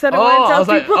with you because I don't want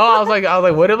to tell people. I was like,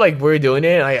 what if like we're doing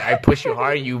it? And I push you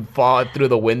hard, and you fall through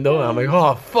the window, and I'm like,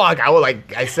 oh fuck! I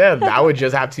would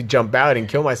just have to jump out and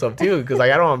kill myself too, because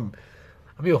like I'd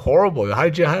be horrible. How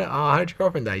did your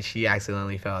girlfriend die? She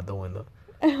accidentally fell out the window.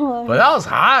 Well, But that was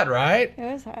hot, right? it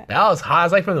was hot. That was hot.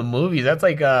 It's like from the movies. That's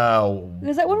like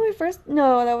Was that when we first?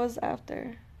 No, that was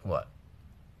after. what?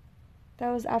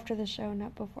 That was after the show,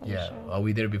 not before the Yeah. show. Oh,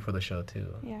 we did it before the show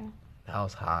too. Yeah. That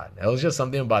was hot. It was just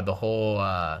something about the whole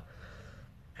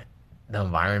the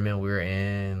environment we were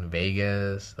in,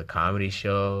 Vegas, the comedy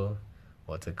show.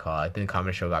 What's it called? I think the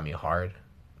comedy show got me hard.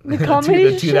 The comedy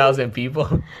the show? 2,000 people.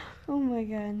 Oh my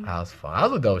god. That was fun. That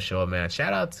was a dope show, man.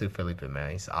 Shout out to Felipe,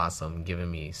 man. He's awesome,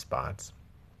 giving me spots.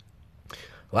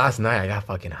 Last night I got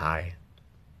fucking high.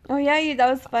 Oh yeah, that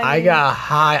was funny. I got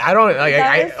high. I don't like.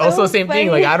 That I was so also same thing.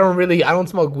 Like funny. I don't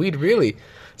smoke weed really.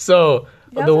 So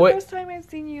That the was way the first time I've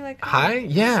seen you like high,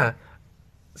 yeah.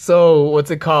 So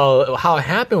what's it called? How it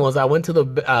happened was I went to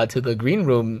the green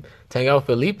room to hang out with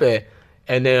Felipe,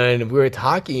 and then we were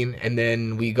talking, and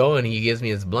then we go and he gives me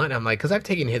his blunt. I'm like, because I've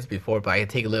taken hits before, but I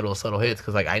take little subtle hits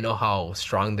because like I know how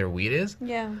strong their weed is.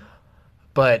 Yeah.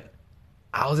 But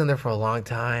I was in there for a long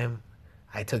time.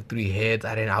 I took 3 hits.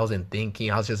 I wasn't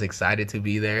thinking. I was just excited to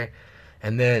be there.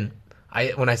 And then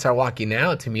when I start walking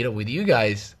out to meet up with you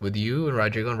guys, with you and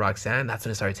Rodrigo and Roxanne, that's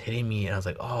when it starts hitting me. And I was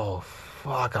like, oh,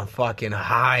 fuck, I'm fucking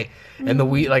high. Mm-hmm. And the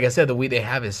weed, like I said, the weed they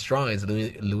have is strong. It's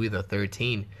Louis the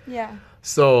 13. Yeah.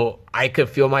 So I could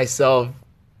feel myself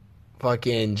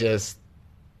fucking just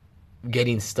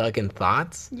getting stuck in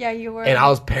thoughts. Yeah, you were. And I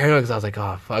was paranoid because I was like,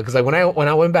 oh, fuck. Because like when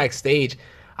I went backstage,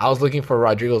 I was looking for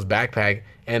Rodrigo's backpack,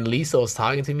 and Lisa was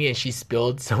talking to me, and she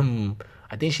spilled some.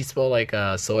 I think she spilled like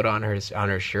a soda on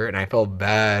her shirt, and I felt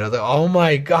bad. I was like, oh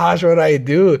my gosh, what did I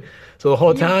do? So the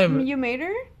whole time You made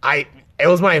her? It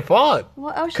was my fault.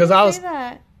 Well, oh, she 'Cause didn't I was- say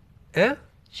that. Yeah.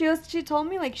 She told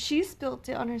me like she spilt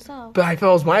it on herself. But I felt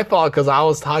it was my fault because I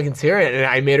was talking to her and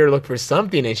I made her look for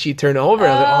something and she turned over. I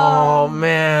was like, oh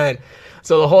man.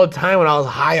 So the whole time when I was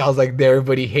high, I was like,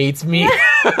 everybody hates me.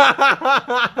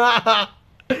 I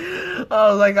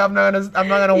was like, I'm not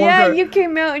gonna work. Yeah, you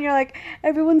came out and you're like,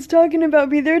 everyone's talking about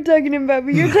me. They're talking about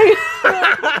me. You're talking.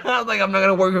 I was like, I'm not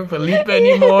gonna work with Felipe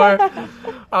anymore.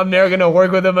 I'm never gonna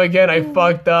work with him again. I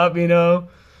fucked up, you know.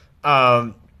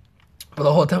 But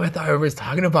the whole time I thought everybody was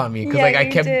talking about me because Yeah, like I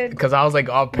you kept did. because I was like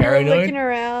all You were paranoid. looking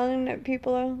around at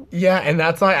people. Yeah, and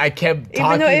that's why I kept talking.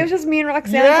 Even though it was just me and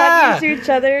Roxanne Yeah. talking to each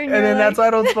other. And And then that's why I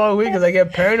don't like, smoke weed because I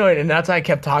get paranoid, and that's why I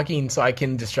kept talking so I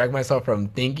can distract myself from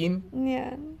thinking.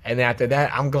 Yeah. And then after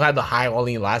that, I'm glad the high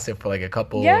only lasted for like a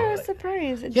couple. Yeah, I was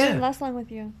surprised. It Yeah. didn't last long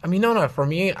with you. I mean, no. For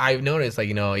me, I've noticed like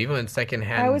even in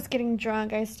secondhand. I was getting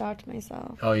drunk. I stopped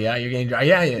myself. Oh yeah, you're getting dry.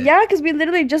 Yeah. Yeah, because we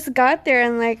literally just got there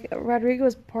and like Rodrigo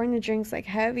was pouring the drinks like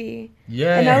heavy.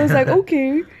 Yeah. And I was like,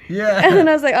 okay. Yeah. And then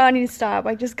I was like, oh, I need to stop.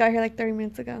 I just got here like 30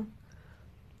 minutes ago.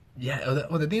 Yeah.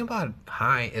 Well, the thing about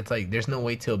high, it's like there's no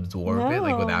way to absorb it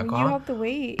like with alcohol. You have to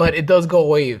wait. But it does go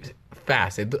away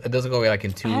fast. It doesn't go away like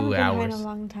in I haven't 2 been high in hours. a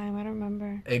long time. I don't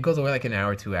remember. It goes away like an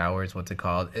hour, 2 hours. What's it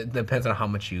called? It depends on how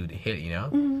much you hit, you know.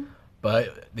 Mm-hmm.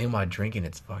 But the thing about drinking,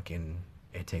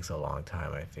 it takes a long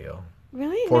time. I feel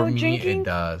Really? for No me drinking? it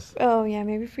does. Oh, yeah,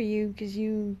 maybe for you because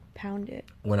you pound it.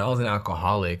 When I was an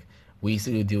alcoholic, we used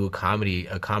to do a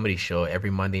comedy show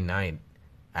every Monday night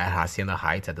at Hacienda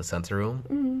Heights at the Sunset Room,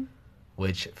 Mm-hmm.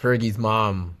 which Fergie's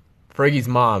mom,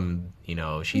 you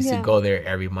know, she used to Yeah. go there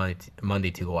every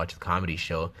Monday to go watch the comedy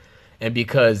show. And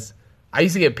because I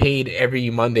used to get paid every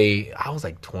Monday, I was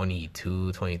like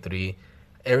 22, 23.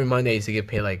 Every Monday I used to get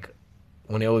paid like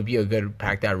when it would be a good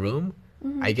packed out room,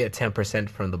 I get 10%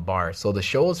 from the bar. So the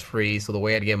show was free. So the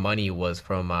way I'd get money was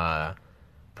from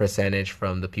percentage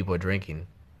from the people drinking.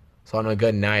 So on a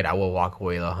good night, I would walk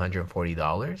away with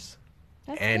 $140.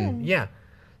 That's And good. yeah,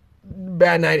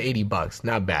 bad night, $80.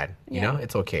 Not bad. You Yeah. know,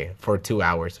 it's okay for 2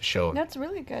 hours of show. That's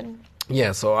really good.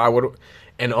 Yeah, so I would,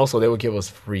 and also they would give us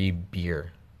free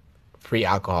beer, free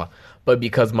alcohol. But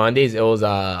because Mondays it was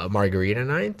margarita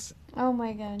nights, Oh,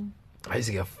 my God. I used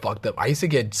to get fucked up. I used to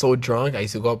get so drunk. I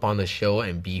used to go up on the show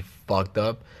and be fucked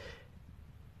up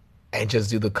and just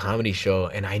do the comedy show.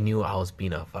 And I knew I was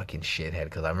being a fucking shithead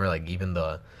because I remember like even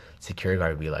the security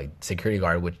guard would be like,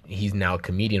 which he's now a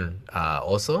comedian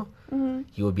also. Mm-hmm.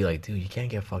 He would be like, dude, you can't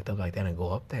get fucked up like that and go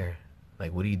up there.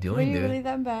 Like, what are you Were doing, you dude? really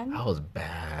that bad? I was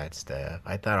bad, Steph.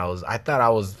 I thought I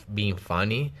was being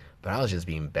funny, but I was just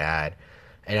being bad.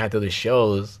 And after the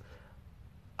shows,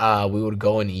 we would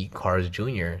go and eat Carl's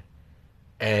Jr.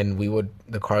 And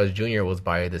the Carl's Jr. was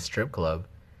by the strip club.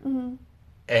 Mm-hmm.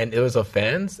 And it was a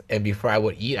fence. And before I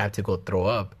would eat, I have to go throw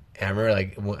up. And I remember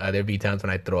like there'd be times when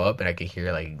I throw up and I could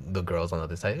hear like the girls on the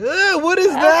other side. What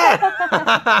is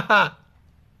that?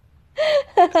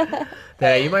 Then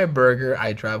I eat my burger.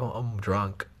 I drive home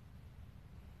drunk.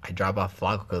 I drop off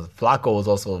Flacco because Flacco was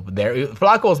also there.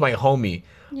 Flacco was my homie.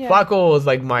 Yeah. Flacco was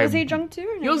like my. Was he drunk too?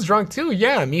 Or no? He was drunk too.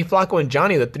 Yeah, me, Flacco, and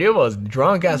Johnny, the three of us,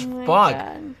 drunk as Oh my fuck,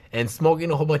 God. and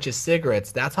smoking a whole bunch of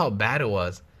cigarettes. That's how bad it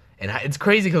was. And it's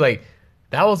crazy because like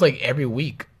that was like every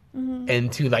week. Mm-hmm.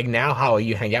 And to like now, how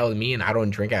you hang out with me and I don't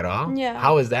drink at all. Yeah.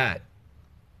 How is that?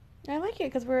 I like it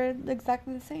because we're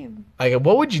exactly the same. Like,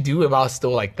 what would you do if I was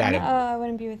still like that? No, I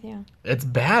wouldn't be with you. It's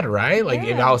bad, right? Like,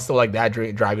 if Yeah. I was still like that,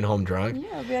 driving home drunk.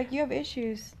 Yeah, I'd be like, you have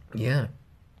issues. Yeah.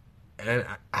 And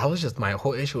I was just, my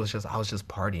whole issue was just, I was just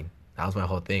partying. That was my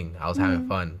whole thing. I was having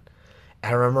fun.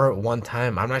 And I remember one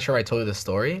time, I'm not sure I told you the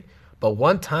story, but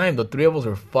one time the three of us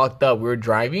were fucked up. We were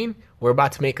driving. We were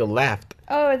about to make a left.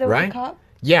 Oh, the Right? cop?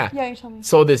 Yeah. Yeah, you told me.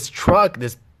 So this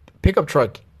pickup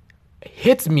truck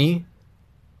hits me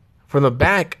from the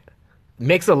back,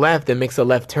 makes a left and makes a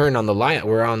left turn on the light.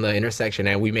 We're on the intersection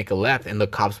and we make a left and the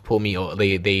cops pull me.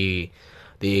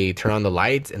 They turn on the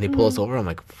lights and they pull us over. I'm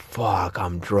like, fuck,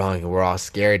 I'm drunk. And we're all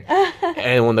scared.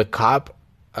 And when the cop,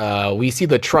 we see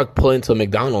the truck pull into a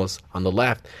McDonald's on the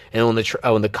left. And when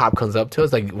the cop comes up to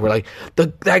us, like, we're like,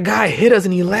 that guy hit us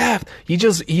and he left. He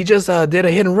just did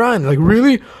a hit and run. Like,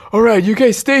 really? All right, you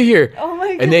guys stay here. Oh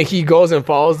my God. And then he goes and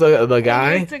follows the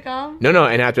guy. You took off? No.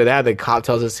 And after that, the cop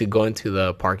tells us to go into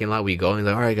the parking lot. We go and he's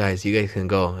like, all right, guys, you guys can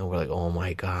go. And we're like, oh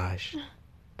my gosh,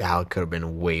 that could have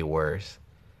been way worse.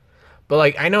 But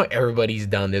like, I know everybody's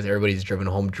done this. Everybody's driven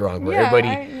home drunk. But Yeah, everybody,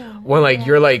 yeah. when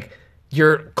like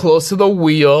you're close to the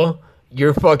wheel,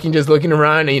 you're fucking just looking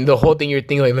around, and the whole thing you're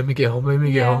thinking like, let me get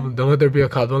home. Don't let there be a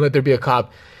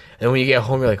cop. And when you get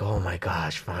home, you're like, oh my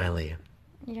gosh, finally.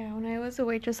 Yeah, when I was a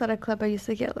waitress at a club, I used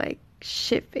to get like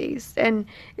shit faced, and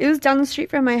it was down the street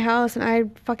from my house, and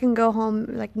I'd fucking go home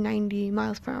like 90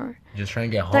 miles per hour. Just trying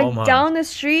to get Like home, huh? down the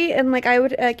street, and like I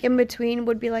would like in between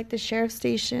would be like the sheriff's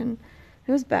station.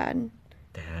 It was bad.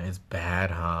 Damn, it's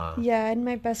bad, huh? Yeah, and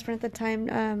my best friend at the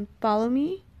time follow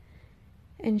me,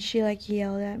 and she like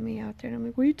yelled at me out there, and I'm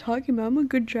like, "What are you talking about? I'm a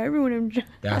good driver when I'm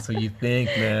driving." That's what you think,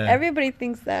 man. Everybody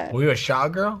thinks that. Were you a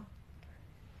shot girl?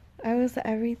 I was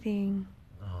everything.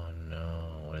 Oh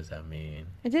no, what does that mean?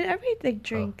 I did everything.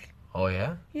 Drink. Oh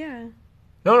yeah? Yeah.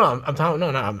 No, I'm talking. No,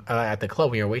 I'm at the club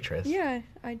when you're a waitress. Yeah,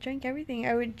 I drank everything.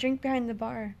 I would drink behind the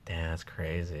bar. Damn, that's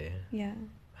crazy. Yeah.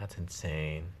 That's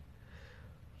insane.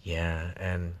 Yeah,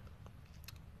 and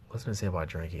what's I gonna say about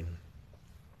drinking?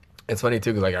 It's funny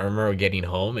too, cause like I remember getting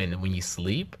home and when you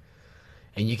sleep,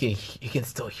 and you can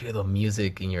still hear the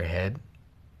music in your head,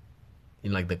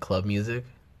 like the club music,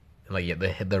 and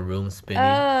like the room spinning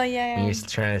Oh yeah. when Yeah. you're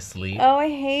trying to sleep. Oh, I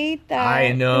hate that.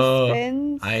 I know. The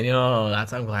spins. I know.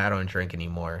 That's why I'm glad I don't drink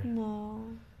anymore. No.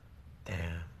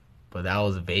 Damn. But that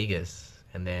was Vegas,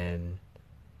 and then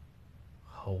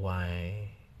Hawaii.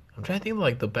 I'm trying to think of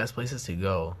like the best places to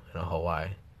go in Hawaii,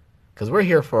 because we're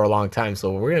here for a long time,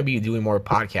 so we're gonna be doing more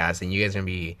podcasts, and you guys are gonna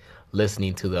be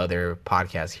listening to the other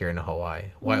podcasts here in Hawaii.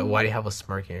 Why do you have a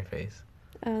smirk in your face?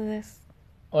 Oh, this.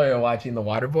 Oh, you're watching The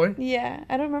Waterboy? Yeah,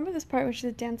 I don't remember this part where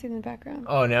she's dancing in the background.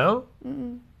 Oh no.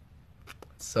 Mm-mm.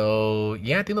 So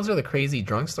yeah, I think those are the crazy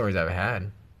drunk stories I've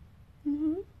had.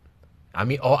 Mm-hmm. I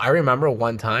mean, I remember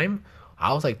one time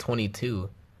I was like 22,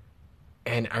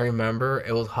 and I remember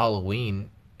it was Halloween,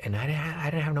 and I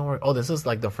didn't have nowhere. Oh, this was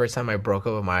like the first time I broke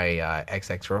up with my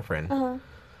ex-girlfriend. Uh-huh.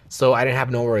 So I didn't have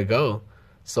nowhere to go.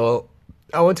 So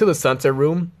I went to the Sunset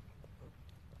Room.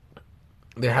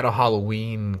 They had a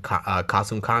Halloween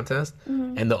costume contest,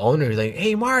 and the owner is like,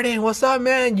 "Hey, Martin, what's up,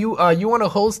 man? You want to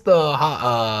host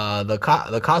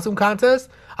the costume contest?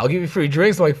 I'll give you free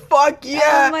drinks." I'm like, "Fuck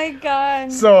yeah!" Oh my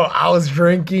god. So I was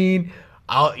drinking.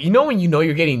 You know when you know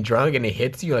you're getting drunk and it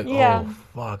hits you, like, Yeah. oh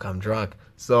fuck, I'm drunk.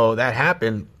 So that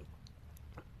happened,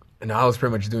 and I was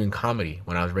pretty much doing comedy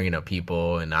when I was bringing up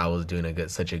people, and I was doing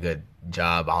such a good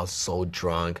job. I was so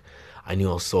drunk, I knew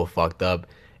I was so fucked up,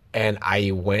 and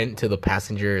I went to the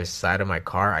passenger side of my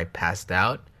car. I passed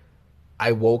out.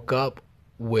 I woke up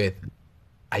with,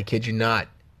 I kid you not,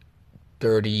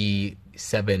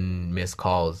 37 missed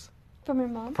calls From your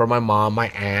mom? from my mom, my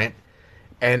aunt,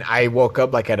 and I woke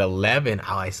up like at 11.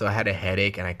 So I had a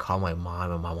headache, and I called my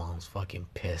mom, and my mom was fucking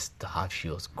pissed off. She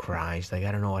was crying. She's like,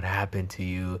 "I don't know what happened to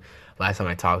you. Last time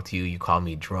I talked to you, you called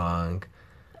me drunk."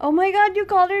 Oh my god, you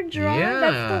called her drunk? Yeah,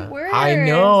 That's the worst. I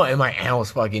know, and my aunt was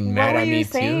fucking mad What were at you me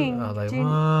saying? too. I was like, Did-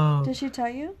 "Mom," Did she tell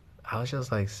you? I was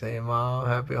just like, "Say, Mom,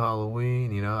 happy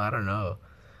Halloween," I don't know.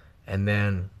 And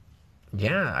then,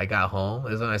 yeah, I got home.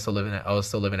 This is when I was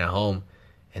still living at home.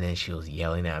 And then she was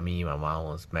yelling at me. My mom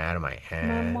was mad at my My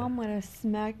aunt. mom would have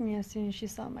smacked me as soon as she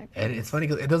saw my face. And it's funny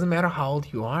because it doesn't matter how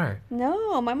old you are.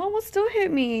 No, my mom will still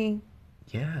hit me.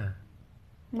 Yeah.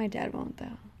 My dad won't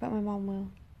though, but my mom will.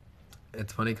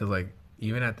 It's funny because, like,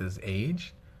 even at this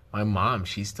age, my mom,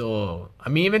 she's still... I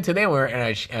mean, even today, we're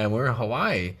in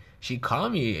Hawaii, she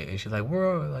called me, and she's like,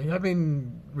 you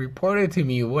haven't reported to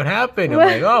me. What happened? I'm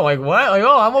like, oh, like, what? Like,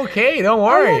 oh, I'm okay. Don't Oh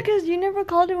worry. yeah, because you never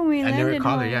called her when we I landed. never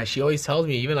called her. huh? Yeah, she always tells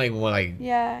me, even, like, when, like...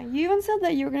 Yeah, you even said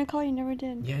that you were gonna call. You never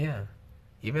did. Yeah.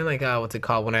 Even, like, what's it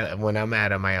called? When I'm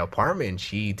at my apartment,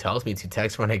 she tells me to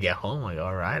text when I get home. Like,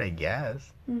 all right, I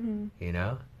guess. Mm-hmm.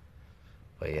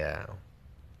 But, yeah.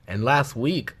 And last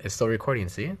week, it's still recording,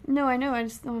 see? No, I know. I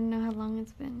just don't know how long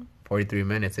it's been. 43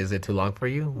 minutes. Is it too long for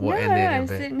you? No, And then I if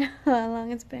just it- didn't know how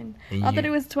long it's been. And I thought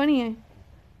you- it was 20.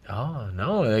 Oh,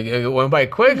 no. It went by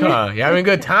quick, huh? You're having a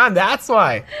good time. That's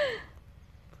why.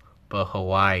 But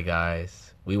Hawaii,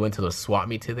 guys. We went to the swap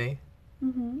meet today.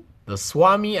 Mm-hmm. The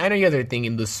swap meet. I know you guys are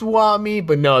thinking the swap meet,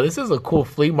 but no, this is a cool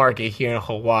flea market here in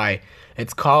Hawaii.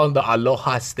 It's called the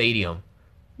Aloha Stadium.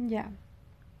 Yeah.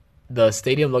 The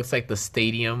stadium looks like the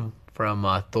stadium from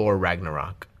Thor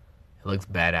Ragnarok. It looks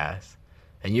badass.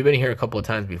 And you've been here a couple of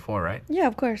times before, right? Yeah,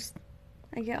 of course.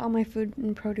 I get all my food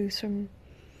and produce from.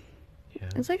 Yeah.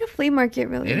 It's like a flea market,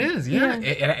 really. It is, yeah.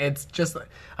 It's just,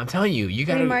 I'm telling you, you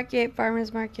Flea gotta. market,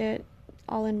 farmers market,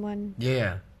 all in one.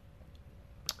 Yeah.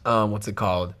 What's it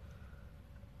called?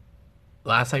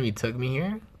 Last time you took me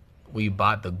here, we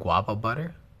bought the guava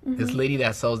butter. Mm-hmm. This lady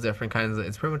that sells different kinds of,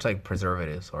 it's pretty much like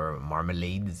preservatives or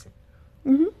marmalades.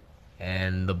 Mm-hmm.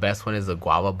 And the best one is the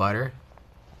guava butter.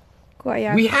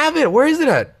 Guayaki. We have it. Where is it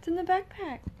at? It's in the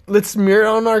backpack. Let's smear it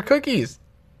on our cookies.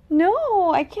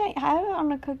 No, I can't have it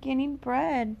on a cookie. I need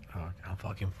bread. Oh, I'm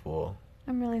fucking full.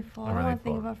 I'm really full. I'm I don't really want to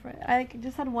think full. about it. I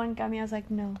just had one gummy. I was like,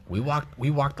 no. We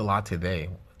walked a lot today.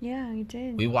 Yeah, we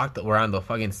did. We walked around the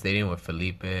fucking stadium with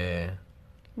Felipe.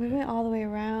 We went all the way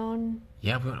around.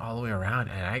 Yeah, we went all the way around,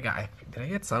 and did I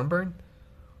get sunburned?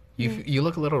 You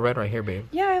look a little red right here, babe.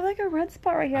 Yeah, I have like a red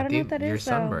spot right here. I don't know what that you're is,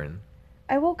 though. sunburned.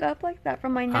 I woke up like that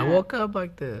from my nap. I woke up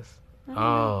like this. I don't know.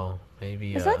 Oh,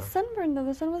 maybe It's not sunburn though.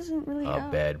 The sun wasn't really a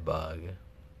out. bed bug.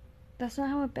 That's not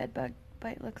how a bed bug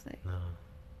bite looks like.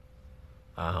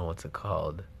 No. What's it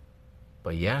called?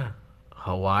 But yeah,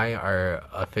 Hawaii, our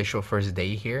official first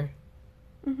day here.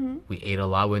 Mhm. We ate a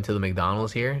lot. Went to the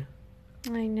McDonald's here.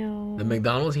 I know. The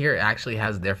McDonald's here actually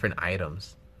has different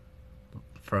items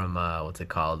from what's it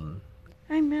called?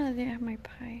 I'm mad that they have my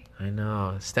pie. I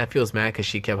know. Steph feels mad because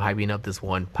she kept hyping up this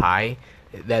one pie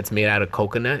that's made out of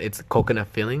coconut. It's coconut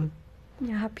filling,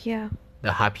 Yeah, yeah. the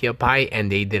hapia pie,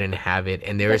 and they didn't have it,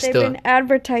 and they were But they've still. been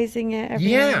advertising it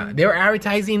everywhere. Yeah, they were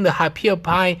advertising the hapia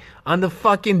pie on the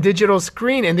fucking digital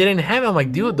screen, and they didn't have it. I'm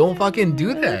like, dude, don't fucking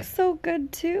do It that. looks so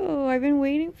good too. I've been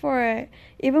waiting for it.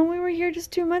 Even when we were here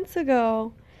just 2 months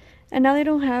ago. And now they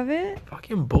don't have it?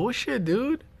 Fucking bullshit,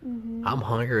 dude. Mm-hmm. I'm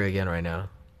hungry again right now.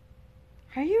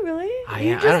 Are you really? I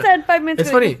You am. I just don't- said 5 minutes It's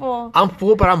ago funny. you're full. I'm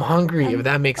full, but I'm hungry. I'm if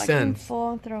that makes fucking sense.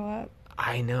 full and throw up.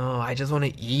 I know. I just want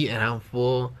to eat, and I'm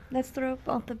full. Let's throw up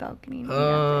off the balcony.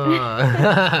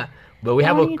 But we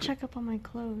have Why a. don't you check up on my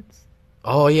clothes?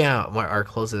 Oh yeah, our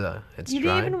clothes is it's You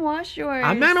dry. didn't even wash yours.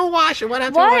 I'm not gonna wash it. What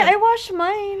happened? Why? I washed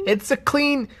mine. It's a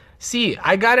clean. See,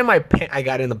 I got in my I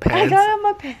got in the pants. I got on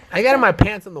my pants. I got in my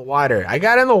pants in the water. I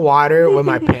got in the water with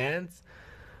my pants.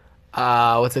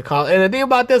 What's it called? And the thing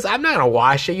about this, I'm not gonna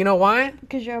wash it. You know why?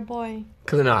 Because you're a boy.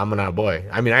 Because no, I'm not a boy.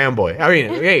 I mean, I am a boy. I mean,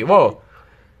 hey, whoa.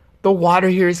 The water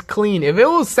here is clean. If it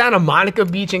was Santa Monica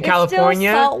Beach in California,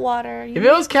 It's still salt water. If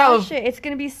it was California, it's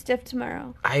gonna be stiff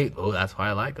tomorrow. that's why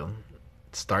I like them.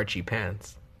 Starchy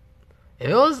pants. If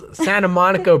it was Santa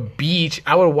Monica Beach,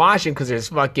 I would wash them because there's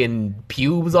fucking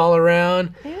pubes all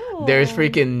around. Ew. There's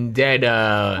freaking dead.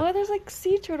 Oh, there's like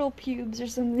sea turtle pubes or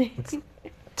something.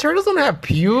 Turtles don't have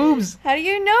pubes. How do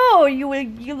you know?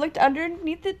 You looked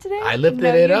underneath it today? I lifted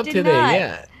No, it you up did today. not.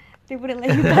 Yeah. They wouldn't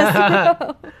let you pass it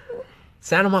out.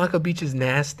 Santa Monica Beach is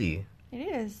nasty. It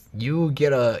is. You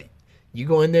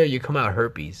go in there, you come out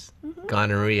herpes,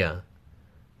 gonorrhea,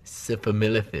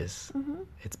 syphilis.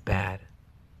 It's bad.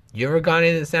 You ever gone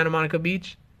into Santa Monica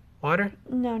Beach water?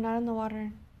 No, not in the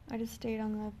water. I just stayed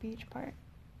on the beach part.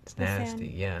 It's The nasty.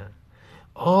 sand. Yeah.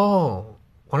 Oh,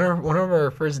 one of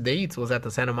our first dates was at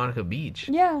the Santa Monica Beach.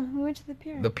 Yeah, we went to the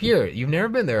pier. The pier. You've never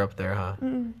been there up there, huh?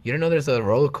 Mm-mm. You didn't know there's a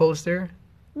roller coaster?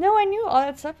 No, I knew all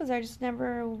that stuff was there. I just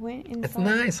never went inside. It's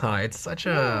nice, huh? It's such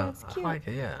Yeah, a. it's I cute. like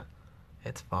it. Yeah,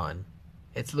 it's fun.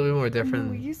 It's a little bit more We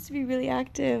different. used to be really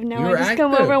active. Now You I were just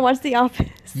come active. over and watch The Office.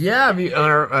 Yeah,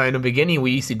 in the beginning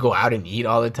we used to go out and eat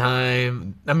all the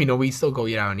time. I mean, no, we still go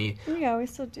eat out and eat, Yeah, we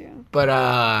still do. but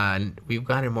we've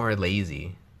gotten more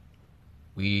lazy.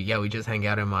 We just hang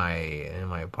out in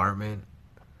my apartment,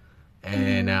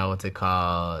 and now what's it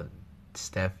called,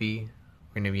 Steffi?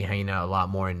 We're gonna be hanging out a lot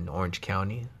more in Orange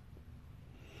County.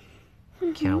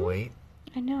 Can't wait.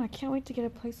 I know. I can't wait to get a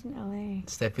place in LA.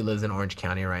 Steffi lives in Orange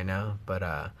County right now,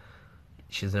 but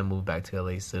she's gonna move back to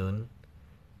LA soon.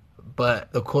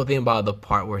 But the cool thing about the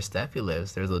part where Steffi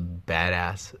lives, there's a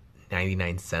badass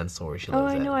 99 cent store where she Oh,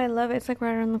 lives I at. know. I love it. It's like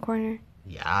right around the corner.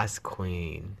 Yes,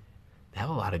 queen. They have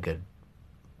a lot of good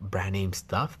brand name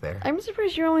stuff there. I'm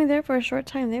surprised you're only there for a short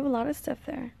time. They have a lot of stuff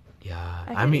there. Yeah,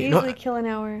 I I could mean, easily kill an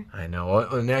hour. I know.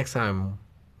 Well, next time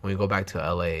when we go back to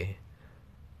LA,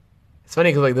 it's funny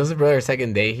because like this is really our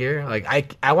second day here. Like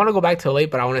I want to go back to LA,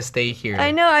 but I want to stay here. I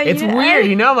know. It's weird,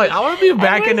 you know. I'm like I want to be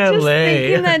back in LA. I was just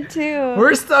thinking that too.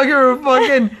 We're stuck here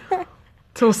fucking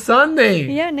till Sunday.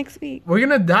 Yeah, next week. We're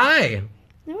gonna die.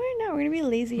 No, we're not. We're gonna be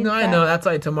lazy. and No, I fat. know. That's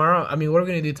why tomorrow. I mean, what are we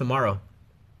gonna do tomorrow?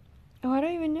 Oh, I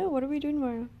don't even know. What are we doing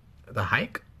tomorrow? The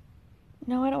hike?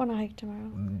 No, I don't want to hike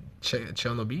tomorrow.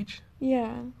 Chill on the beach?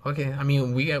 Yeah. Okay. I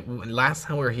mean, last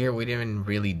time we were here, we didn't even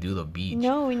really do the beach.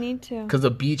 No, we need to. Because the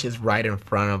beach is right in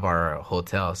front of our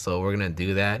hotel, so we're gonna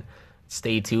do that.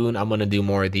 Stay tuned. I'm gonna do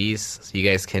more of these, so you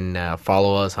guys can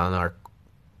follow us on our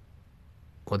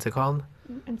what's it called?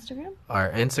 Instagram?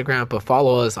 Our Instagram. But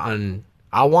follow us on.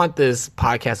 I want this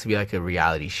podcast to be like a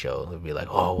reality show. It'll be like,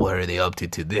 oh, what are they up to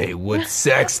today? What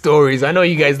sex stories? I know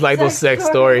you guys like those sex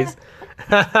stories.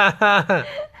 I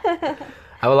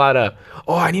have a lot of.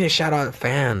 Oh, I need to shout out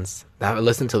fans that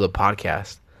listen to the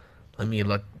podcast. Let me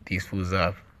look these fools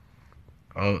up.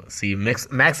 Oh, see,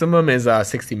 maximum is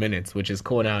 60 minutes, which is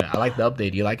cool now. I like the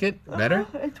update. You like it better?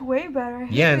 It's way better.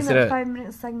 Yeah, instead that of-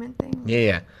 5-minute segment thing.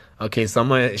 Yeah. Okay, so I'm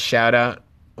gonna shout out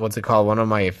what's it called? One of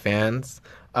my fans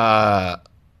on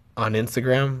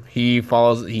Instagram.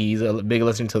 He's a big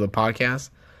listener to the podcast.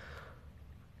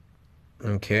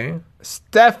 Okay.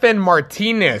 Stefan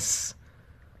Martinez.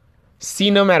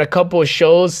 Seen him at a couple of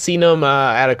shows. Seen him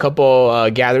at a couple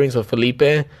gatherings with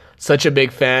Felipe. Such a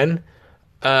big fan.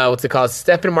 What's it called?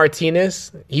 Stefan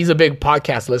Martinez. He's a big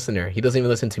podcast listener. He doesn't even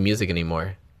listen to music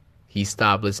anymore. He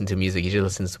stopped listening to music. He just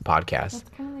listens to podcasts. That's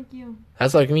kind of like you.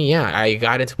 That's like me, yeah. I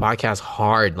got into podcasts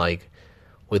hard, like,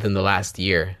 within the last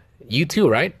year. You too,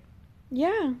 right?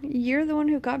 Yeah, you're the one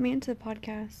who got me into the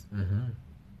podcast.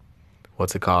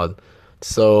 What's it called?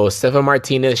 So, Stefan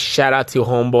Martinez, shout out to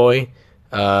homeboy.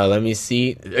 Let me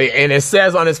see. And it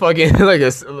says on his fucking, look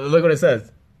what it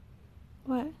says.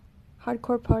 What?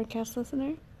 Hardcore podcast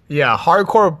listener? Yeah,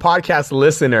 hardcore podcast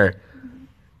listener.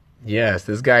 Yes,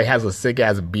 this guy has a sick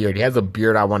ass beard. He has a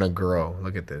beard I want to grow.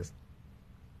 Look at this.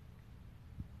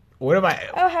 What if I?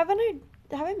 Oh, have I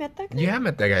met that guy? You have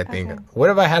met that guy, I think. Okay.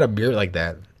 What if I had a beard like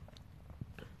that?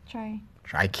 Try.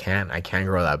 I can't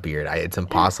grow that beard. It's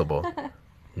impossible.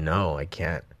 No, I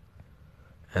can't.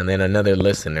 And then another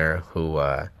listener who,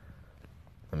 let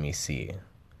me see.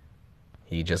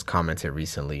 He just commented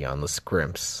recently on the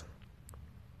Scrimps.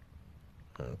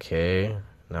 Okay,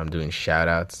 now I'm doing shout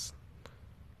outs.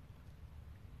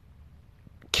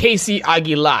 Casey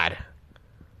Aguilar.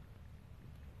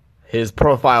 His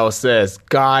profile says,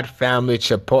 God, family,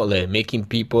 Chipotle, making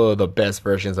people the best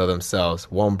versions of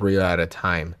themselves, one burrito at a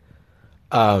time.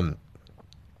 I'm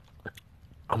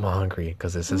hungry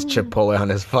because it says Chipotle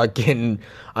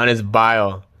on his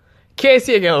bio.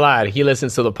 Casey Aguilar, he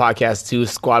listens to the podcast too,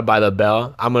 Squad by the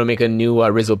Bell. I'm going to make a new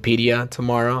Rizzopedia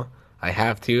tomorrow. I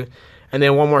have to. And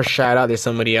then one more shout out. There's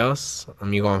somebody else. Let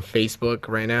me go on Facebook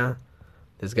right now.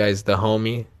 This guy's the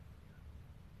homie.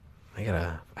 I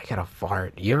gotta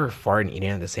fart. You ever fart and eating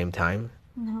at the same time?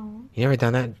 No. You ever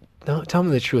done that? No, tell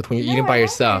me the truth. When you're eating by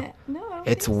yourself,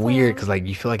 it's weird because like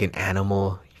you feel like an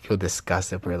animal. You feel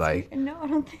disgusted. But you're like, no, I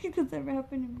don't think that's ever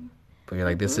happened to me. But you're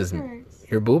like, this boob isn't. hurts.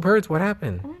 Your boob hurts. What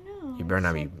happened? I don't know. You better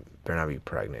not be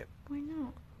pregnant. Why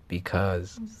not?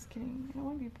 Because I'm just kidding. I don't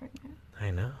want to be pregnant.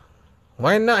 I know.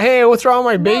 Why not? Hey, what's wrong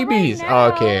with my Not right babies? now.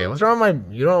 Oh, okay, what's wrong with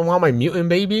my? You don't want my mutant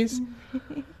babies?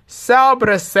 Sal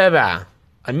Braceda,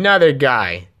 another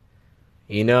guy.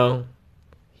 You know,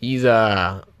 he's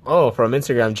from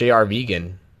Instagram, JR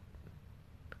Vegan.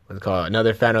 What's it called?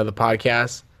 Another fan of the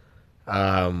podcast.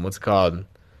 What's it called?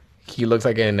 He looks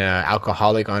like an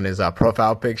alcoholic on his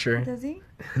profile picture. Does he?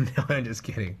 No, I'm just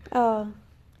kidding. Oh.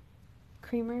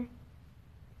 Creamer?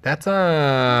 That's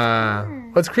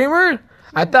what's creamer?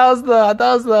 I thought it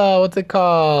was the what's it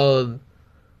called?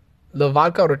 The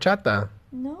vodka horchata.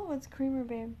 No, it's creamer,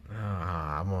 babe.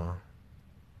 I'm a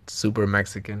super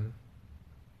Mexican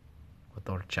with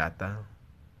horchata.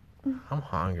 I'm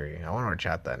hungry. I want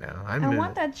horchata now. I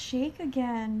want that shake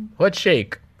again. What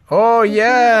shake? Oh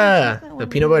yeah, chocolate the one.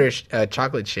 peanut butter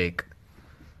chocolate shake.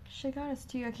 She got us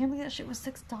too. I can't believe that shit was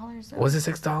 $6. Was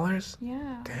it $6?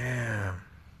 Yeah. Damn.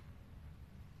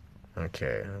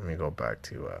 Okay, let me go back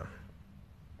to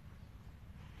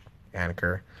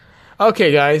Anchor.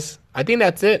 Okay, guys, I think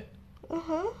that's it.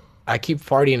 I keep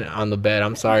farting on the bed.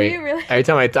 I'm sorry. Do you really? Every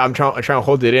time I'm trying to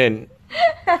hold it in,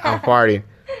 I'm farting.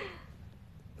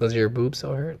 Does your boobs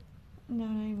still hurt? No,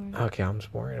 not anymore. Okay, I'm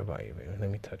just worried about you, baby. Let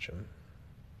me touch them.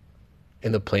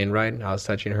 In the plane ride, I was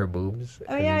touching her boobs.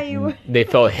 Oh, yeah, you were. They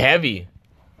felt heavy.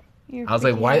 You were I was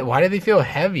like, freaking out. why did they feel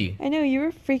heavy? I know, you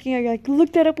were freaking out. You're like,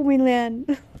 look that up when we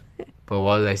land. But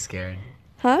why was I scared?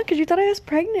 Huh? Because you thought I was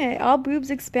pregnant. All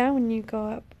boobs expand when you go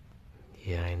up.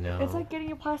 Yeah, I know. It's like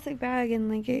getting a plastic bag and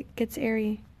like it gets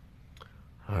airy.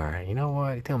 All right, you know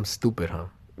what? You think I'm stupid, huh?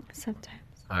 Sometimes.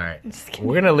 All right. I'm just kidding.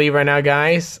 We're going to leave right now,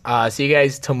 guys. See you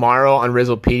guys tomorrow on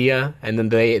Rizzopedia. And then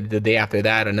the day after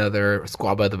that, another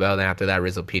Squad by the Bell. Then after that,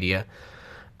 Rizzopedia.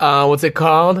 What's it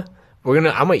called? I'm going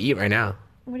to eat right now.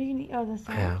 What do you need? Oh, the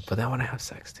sandwich. Yeah, but then I want to have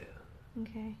sex too.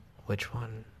 Okay. Which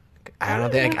one? I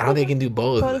don't think I can do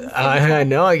both. Both at the same I time.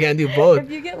 know I can't do both.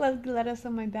 If you get lettuce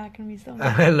on my back, I'm gonna be so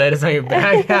mad. Lettuce on your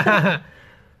back.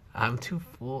 I'm too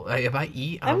full. Like, if I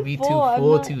eat, I'll I'm be full. too I'm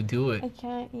full not- to do it. I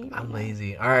can't eat. I'm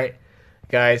lazy. All right,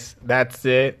 guys, that's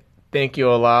it. Thank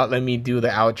you a lot. Let me do the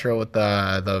outro with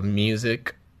the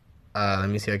music. Let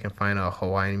me see if I can find a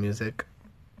Hawaiian music.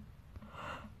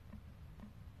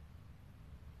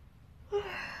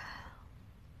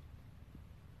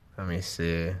 Let me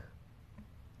see.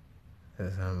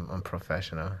 I'm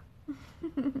professional.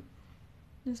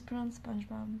 Just put on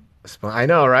SpongeBob. I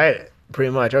know, right? Pretty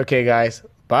much. Okay, guys.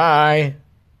 Bye.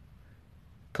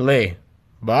 Play.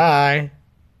 Bye.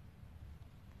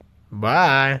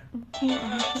 Bye.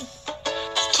 Can't.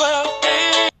 12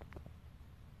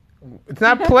 It's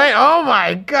not playing. Oh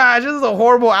my gosh, this is a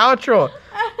horrible outro.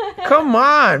 Come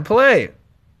on, play.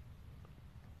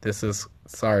 This is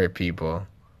sorry, people.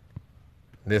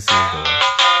 This is the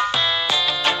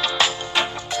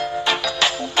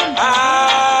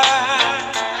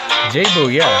J-Boo,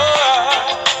 yeah.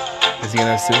 Is he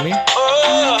gonna sue me?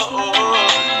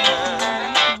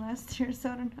 Last year, so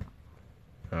I don't know.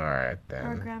 All right then.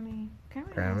 Or Grammy.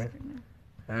 Grammy?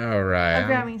 All right.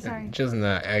 Grammy, sorry.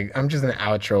 I'm just an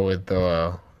outro with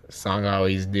the song I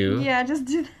always do. Yeah, just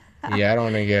do that. Yeah, I don't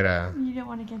want to get a. You don't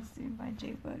want to get sued by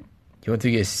J-Book. You want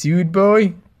to get sued,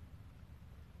 boy?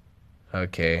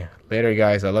 Okay. Later,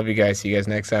 guys. I love you guys. See you guys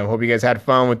next time. Hope you guys had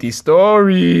fun with these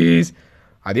stories.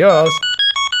 Adios.